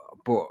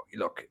 But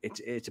look,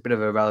 it's a bit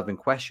of a relevant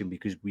question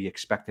because we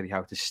expect Eddie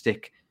Howe to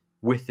stick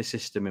with the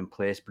system in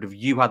place. But if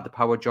you had the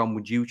power, John,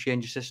 would you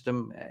change the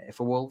system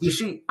for Wolves? You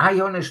see, I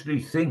honestly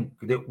think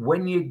that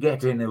when you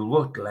get in a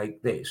rut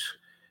like this,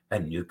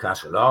 and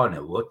Newcastle are in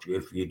a rut,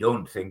 if you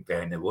don't think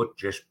they're in a rut,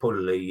 just pull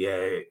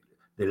the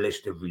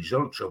list of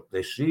results up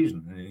this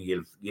season and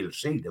you'll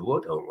see the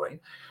rut, all right.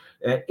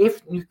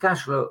 If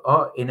Newcastle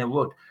are in a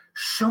rut,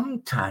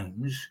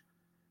 sometimes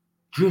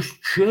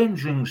just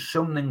changing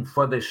something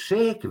for the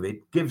sake of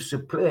it gives the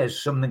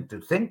players something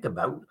to think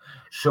about,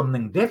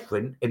 something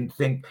different, and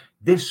think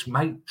this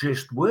might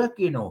just work,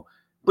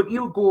 But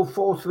you go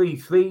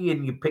 4-3-3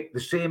 and you pick the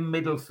same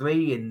middle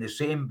three and the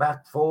same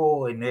back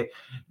four, and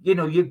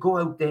you go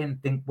out there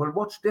and think, well,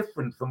 what's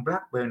different from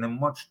Blackburn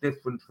and what's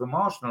different from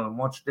Arsenal and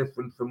what's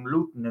different from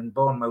Luton and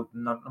Bournemouth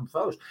and Nottingham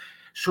Forest?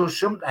 So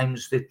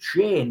sometimes the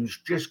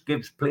change just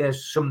gives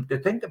players something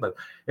to think about.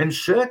 And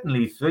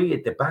certainly 3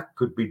 at the back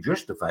could be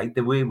justified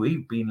the way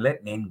we've been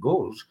letting in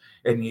goals.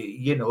 And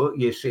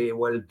you say,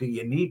 well, do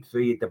you need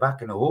 3 at the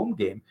back in a home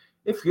game?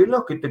 If you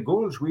look at the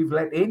goals we've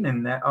let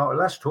in our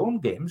last home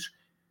games,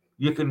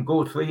 you can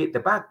go 3 at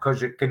the back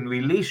because it can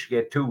release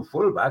your 2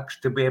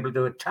 fullbacks to be able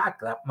to attack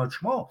that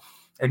much more.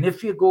 And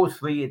if you go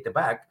 3 at the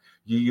back,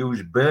 you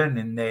use Byrne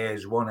in there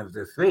as one of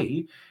the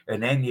 3,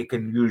 and then you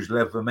can use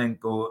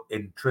Levermenko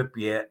and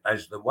Trippier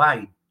as the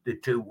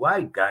 2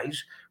 wide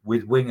guys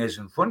with wingers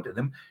in front of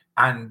them.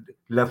 And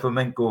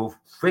Levermenko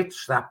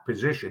fits that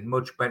position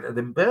much better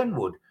than Byrne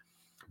would,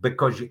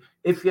 because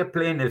if you're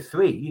playing a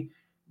 3,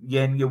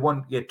 then you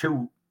want your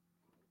 2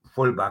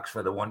 fullbacks,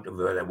 for the want of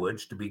other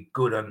words, to be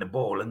good on the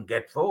ball and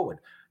get forward.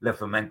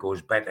 Levermenko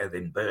is better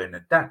than Byrne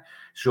at that.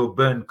 So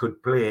Byrne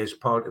could play as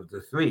part of the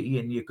 3,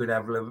 and you could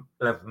have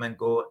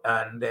Levermenko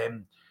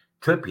and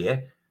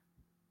Trippier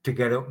to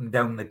get up and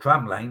down the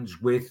tram lines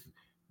with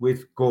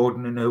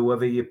Gordon and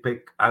whoever you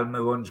pick.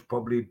 Almiron's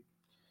probably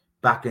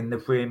back in the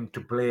frame to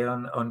play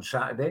on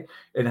Saturday,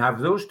 and have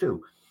those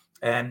 2.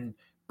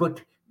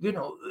 But,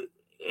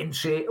 and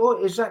say,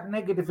 oh, is that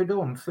negative at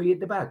home? 3 at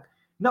the back.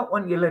 Not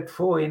when you let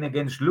 4 in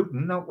against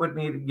Luton, not when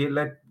you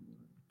let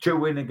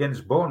 2 in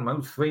against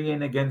Bournemouth, 3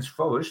 in against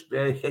Forest.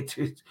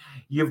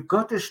 You've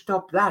got to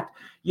stop that.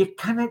 You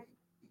cannot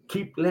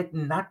keep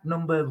letting that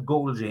number of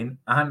goals in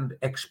and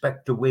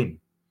expect to win,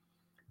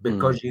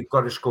 because you've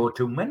got to score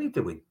too many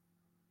to win.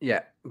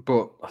 Yeah,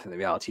 but I think the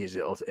reality is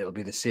it'll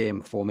be the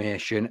same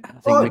formation. I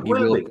think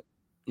Miggy will.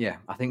 Yeah,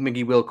 I think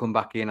Miggy will come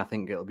back in. I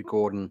think it'll be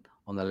Gordon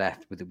on the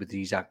left with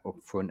Isak up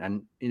front,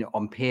 and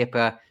on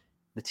paper,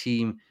 the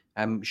team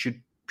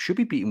should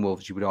be beating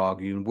Wolves, you would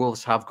argue. And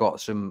Wolves have got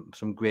some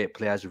great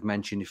players. We've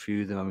mentioned a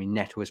few of them. I mean,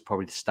 Neto is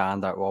probably the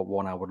standout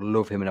one. I would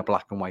love him in a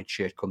black and white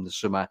shirt come the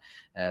summer.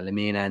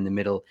 Lemina in the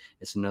middle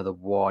is another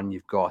one.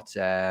 You've got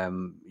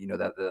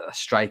the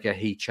striker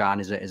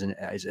He-Chan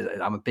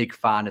I'm a big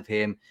fan of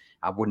him.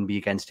 I wouldn't be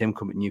against him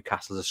coming to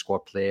Newcastle as a squad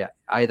player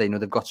either.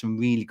 They've got some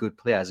really good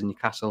players, and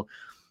Newcastle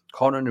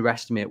can't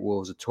underestimate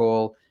Wolves at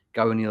all.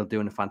 Gary O'Neill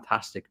doing a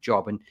fantastic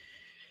job, and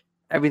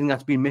everything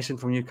that's been missing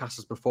from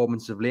Newcastle's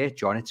performance of late,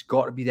 John, it's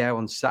got to be there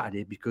on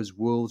Saturday, because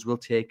Wolves will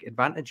take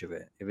advantage of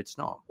it if it's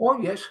not. Oh,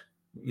 yes.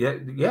 Yeah,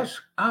 yes,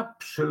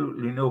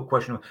 absolutely no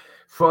question.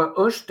 For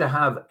us to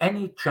have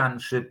any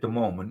chance at the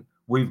moment,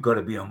 we've got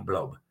to be on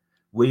blob.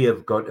 We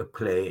have got to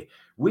play.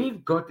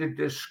 We've got to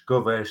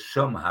discover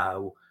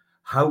somehow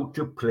how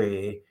to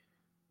play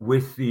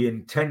with the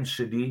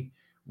intensity,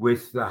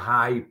 with the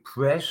high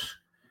press,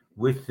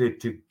 with the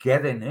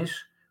togetherness,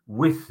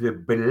 with the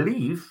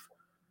belief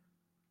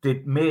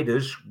that made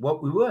us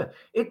what we were.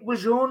 It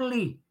was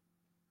only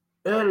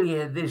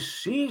earlier this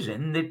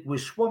season that we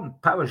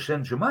swamped Paris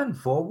Saint-Germain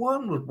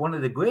 4-1 with one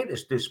of the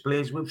greatest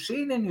displays we've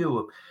seen in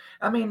Europe.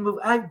 I mean,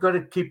 I've got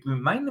to keep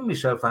reminding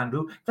myself,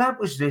 Andrew, that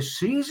was this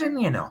season,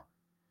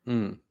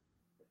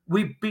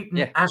 We've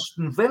beaten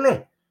Aston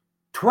Villa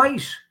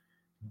twice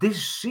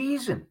this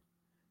season.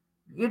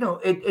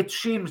 It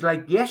seems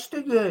like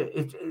yesterday.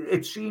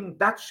 It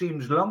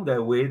seems longer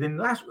away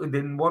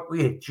than what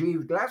we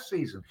achieved last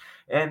season,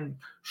 and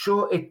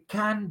so it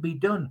can be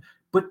done.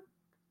 But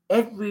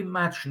every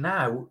match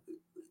now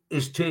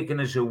is taking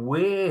us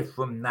away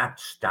from that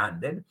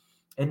standard,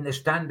 and the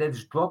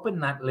standard's dropping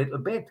that little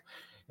bit.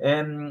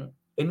 And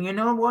you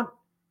know what?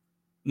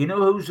 You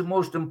know who's the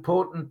most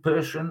important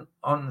person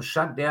on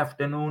Saturday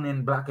afternoon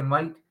in black and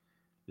white?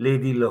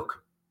 Lady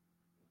Luck.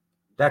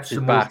 That's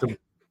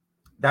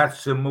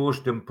the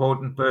most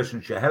important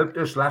person. She helped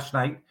us last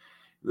night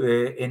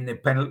in the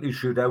penalty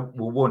shootout.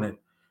 We won it.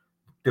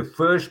 The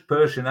first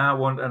person I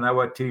want on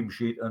our team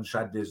sheet on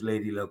Saturday is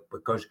Lady Luck,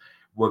 because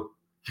we're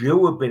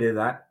due a bit of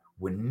that.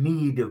 We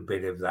need a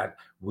bit of that.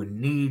 We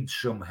need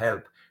some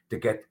help to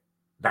get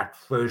that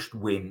first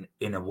win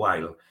in a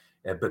while.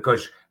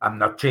 Because I'm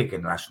not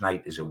taking last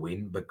night as a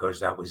win, because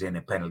that was in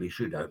a penalty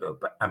shootout.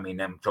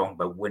 I'm talking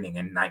about winning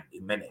in 90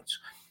 minutes.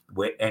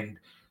 And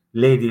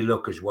Lady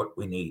Luck is what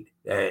we need,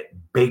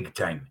 big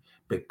time,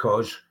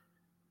 because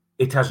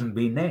it hasn't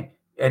been there.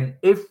 And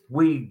if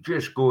we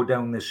just go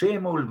down the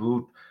same old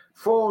route,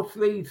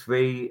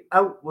 4-3-3,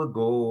 out we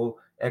go,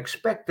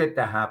 expect it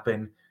to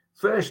happen,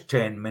 first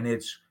 10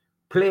 minutes,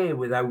 play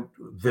without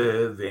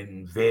verve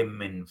and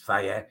vim and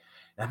fire.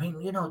 I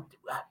mean,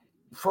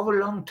 for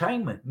a long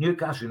time,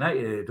 Newcastle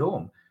United at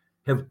home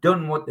have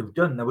done what they've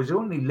done. There was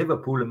only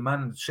Liverpool and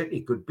Man City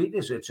could beat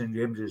us at St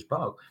James's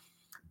Park,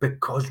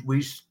 because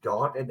we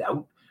started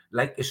out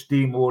like a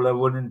steamroller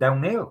running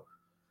downhill.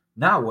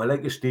 Now we're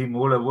like a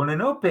steamroller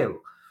running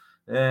uphill.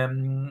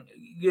 And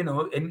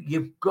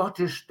you've got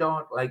to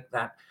start like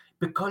that,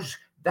 because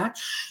that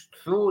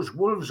throws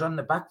Wolves on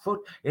the back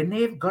foot, and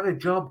they've got a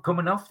job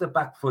coming off the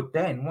back foot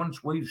then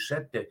once we've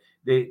set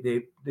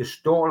the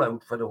stall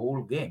out for the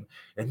whole game.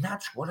 And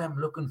that's what I'm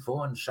looking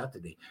for on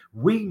Saturday.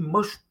 We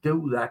must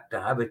do that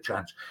to have a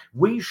chance.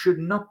 We should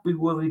not be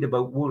worried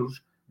about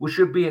Wolves. We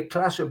should be a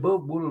class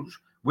above Wolves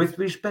with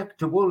respect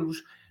to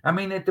Wolves. I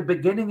mean, at the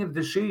beginning of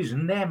the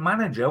season, their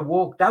manager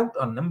walked out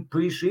on them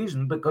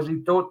pre-season because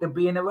he thought they'd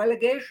be in a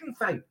relegation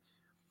fight.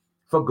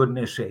 For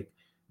goodness sake.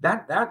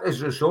 That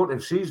is the sort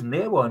of season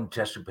they were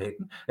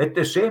anticipating. At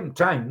the same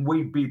time,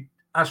 we beat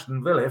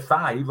Aston Villa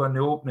 5 on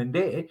the opening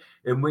day,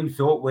 and we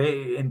thought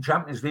we're in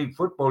Champions League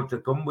football to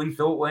come. We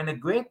thought we're in a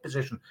great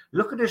position.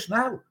 Look at us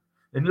now,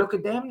 and look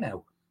at them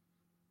now.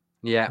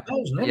 Yeah,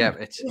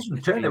 it's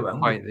been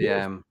quite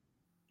the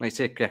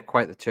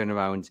quite the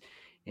turnaround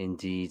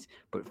indeed.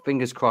 But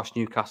fingers crossed,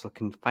 Newcastle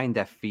can find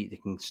their feet. They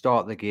can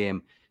start the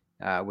game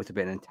with a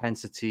bit of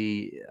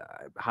intensity,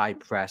 high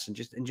press, and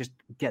just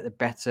get the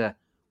better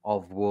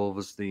of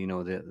Wolves.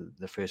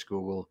 The first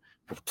goal will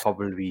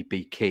probably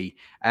be key.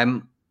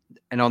 And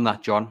on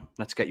that, John,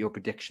 let's get your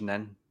prediction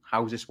then.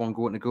 How's this one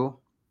going to go?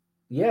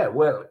 Yeah,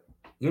 well,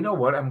 you know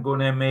what? I'm going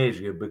to amaze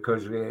you,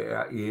 because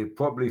you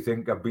probably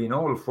think I've been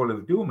all full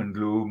of doom and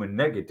gloom and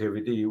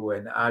negativity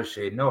when I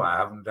say no, I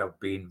haven't. I've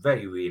been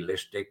very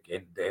realistic,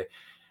 and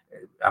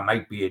I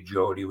might be a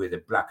Geordie with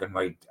a black and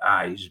white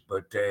eyes,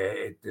 but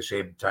at the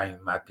same time,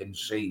 I can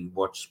see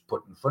what's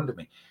put in front of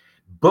me.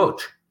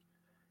 But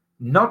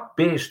not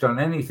based on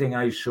anything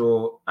I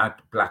saw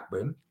at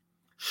Blackburn,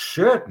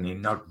 certainly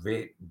not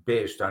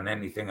based on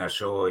anything I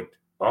saw at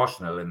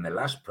Arsenal in the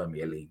last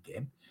Premier League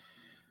game,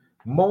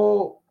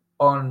 more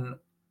on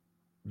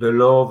the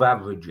law of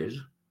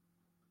averages,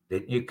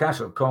 that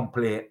Newcastle can't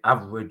play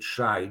average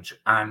sides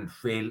and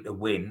fail to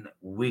win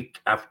week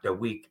after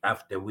week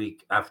after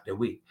week after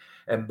week.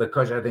 And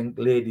because I think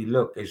Lady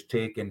Luck has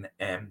taken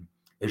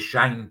a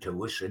shine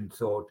to us and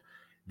thought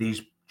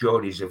these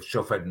Geordies have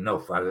suffered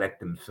enough, I'll let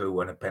them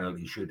through on a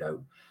penalty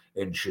shootout,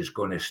 and she's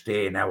going to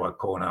stay in our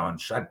corner on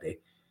Saturday,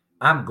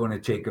 I'm going to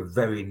take a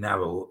very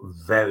narrow,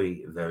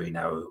 very, very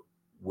narrow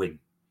win.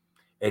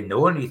 And the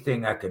only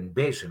thing I can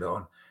base it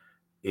on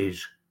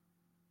is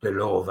the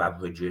law of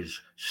averages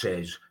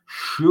says,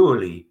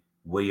 surely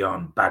we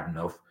aren't bad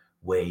enough,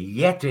 where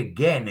yet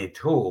again at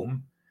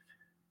home,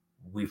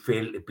 we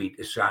failed to beat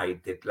a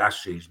side that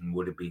last season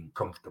would have been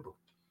comfortable.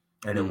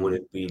 And it would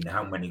have been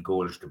how many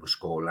goals did we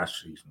score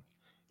last season.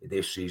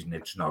 This season,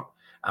 it's not.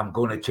 I'm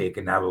going to take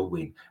a narrow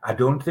win. I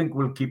don't think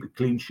we'll keep a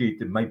clean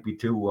sheet. It might be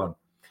 2-1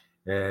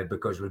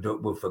 because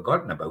we've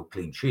forgotten about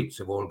clean sheets.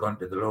 They've all gone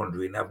to the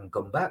laundry and haven't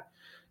come back.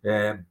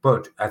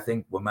 But I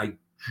think we might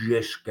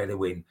just get a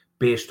win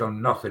based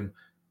on nothing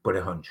but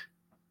a hunch.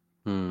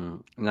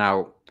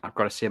 Now, I've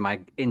got to say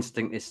my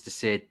instinct is to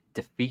say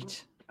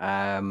defeat.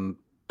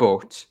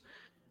 But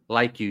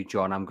like you,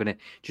 John, I'm going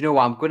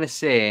to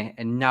say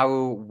a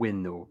narrow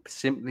win, though,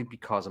 simply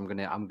because I'm going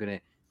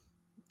to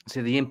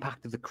say the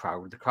impact of the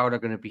crowd. The crowd are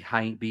going to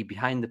be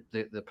behind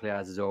the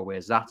players as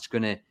always. That's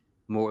going to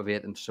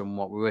motivate them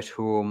somewhat. We're at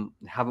home.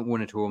 We haven't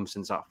won at home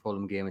since that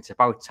Fulham game. It's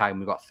about time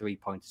we got 3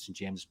 points at St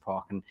James's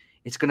Park, and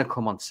it's going to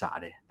come on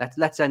Saturday.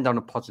 Let's end on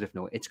a positive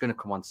note. It's going to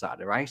come on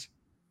Saturday, right?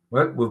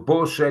 Well, we've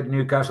both said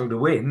Newcastle to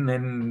win,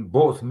 and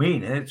both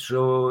mean it.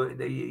 So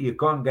you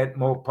can't get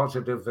more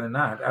positive than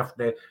that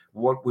after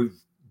what we've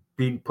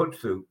been put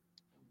through.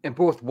 And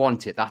both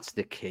want it. That's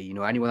the key.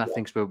 Anyone that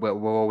thinks we're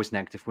always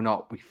negative, we're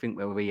not. We think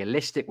we're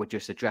realistic. We're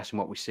just addressing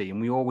what we see, and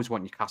we always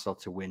want Newcastle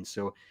to win.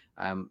 So,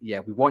 we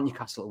want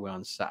Newcastle to win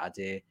on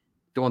Saturday.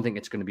 Don't think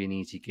it's going to be an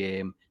easy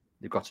game.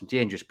 They've got some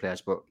dangerous players,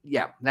 but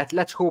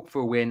let's hope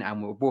for a win.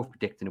 And we're both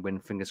predicting a win.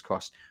 Fingers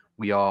crossed,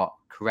 we are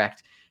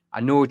correct. I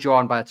know,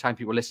 John, by the time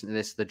people listen to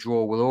this, the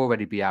draw will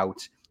already be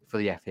out for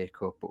the FA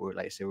Cup. But we're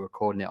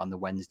recording it on the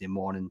Wednesday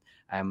morning.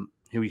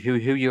 Who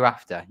you're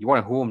after? You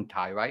want a home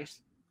tie, right?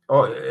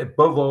 Oh,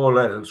 above all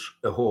else,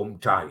 a home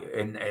tie.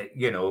 And,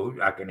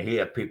 I can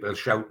hear people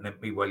shouting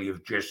at me, well,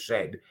 you've just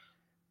said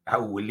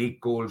how we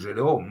leak goals at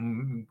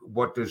home.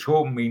 What does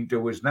home mean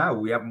to us now?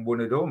 We haven't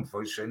won at home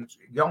since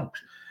Yonks.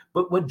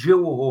 But we're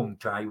due a home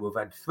tie. We've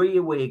had 3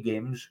 away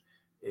games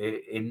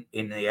in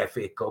the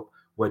FA Cup.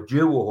 We're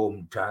due a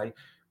home tie.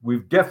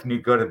 We've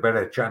definitely got a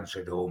better chance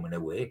at home and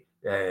away,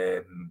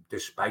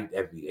 despite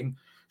everything.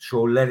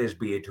 So let us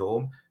be at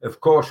home. Of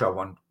course, I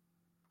want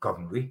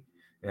Coventry.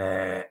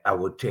 I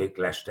would take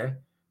Leicester.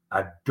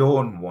 I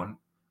don't want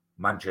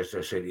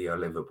Manchester City or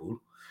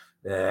Liverpool.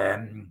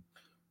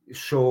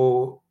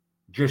 So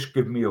just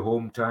give me a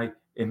home tie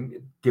and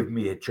give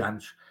me a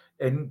chance.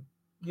 And,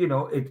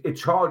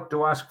 it's hard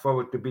to ask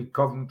for it to be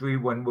Coventry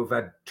when we've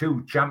had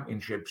 2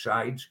 championship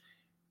sides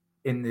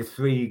in the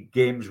 3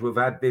 games we've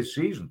had this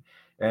season.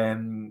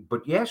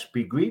 But yes,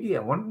 be greedy. I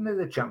want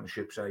another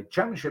championship side.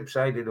 Championship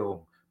side at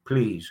home.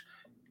 Please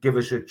give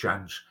us a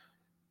chance,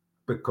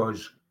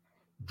 because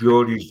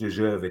Geordies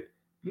deserve it.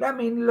 I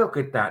mean, look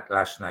at that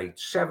last night,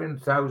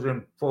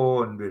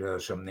 7,400 or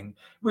something.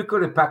 We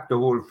could have packed the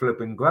whole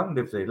flipping ground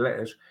if they'd let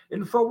us.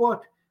 And for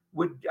what?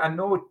 I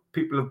know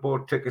people have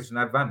bought tickets in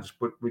advance,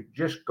 but we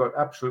just got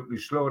absolutely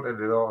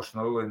slaughtered at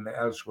Arsenal and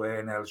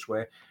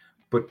elsewhere.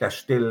 But they're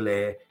still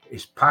there,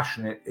 as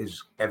passionate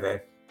as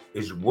ever,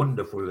 as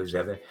wonderful as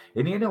ever.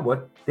 And you know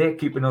what? They're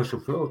keeping us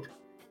afloat.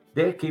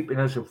 They're keeping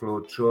us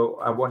afloat. So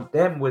I want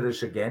them with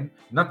us again,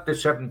 not the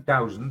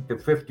 7,000, the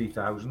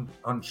 50,000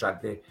 on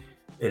Saturday.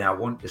 And I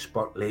want to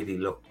spot Lady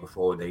Luck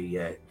before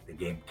the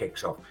game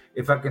kicks off.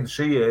 If I can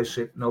see her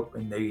sitting up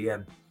in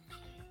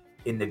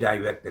the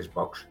director's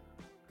box,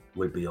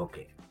 we'll be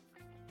okay.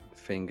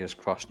 Fingers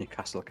crossed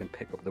Newcastle can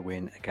pick up the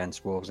win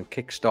against Wolves and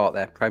kickstart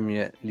their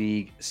Premier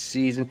League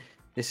season.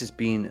 This has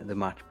been the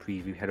match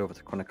preview. Head over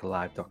to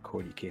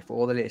chroniclelive.co.uk for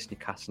all the latest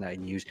Newcastle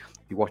United news. If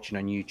you're watching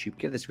on YouTube,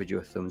 give this video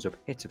a thumbs up,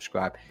 hit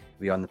subscribe.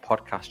 If you're on the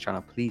podcast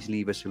channel, please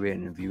leave us a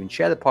rating and review and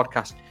share the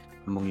podcast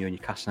among your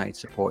Newcastle United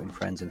supporting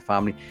friends and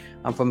family.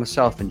 And for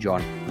myself and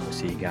John, we'll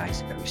see you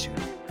guys very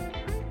soon.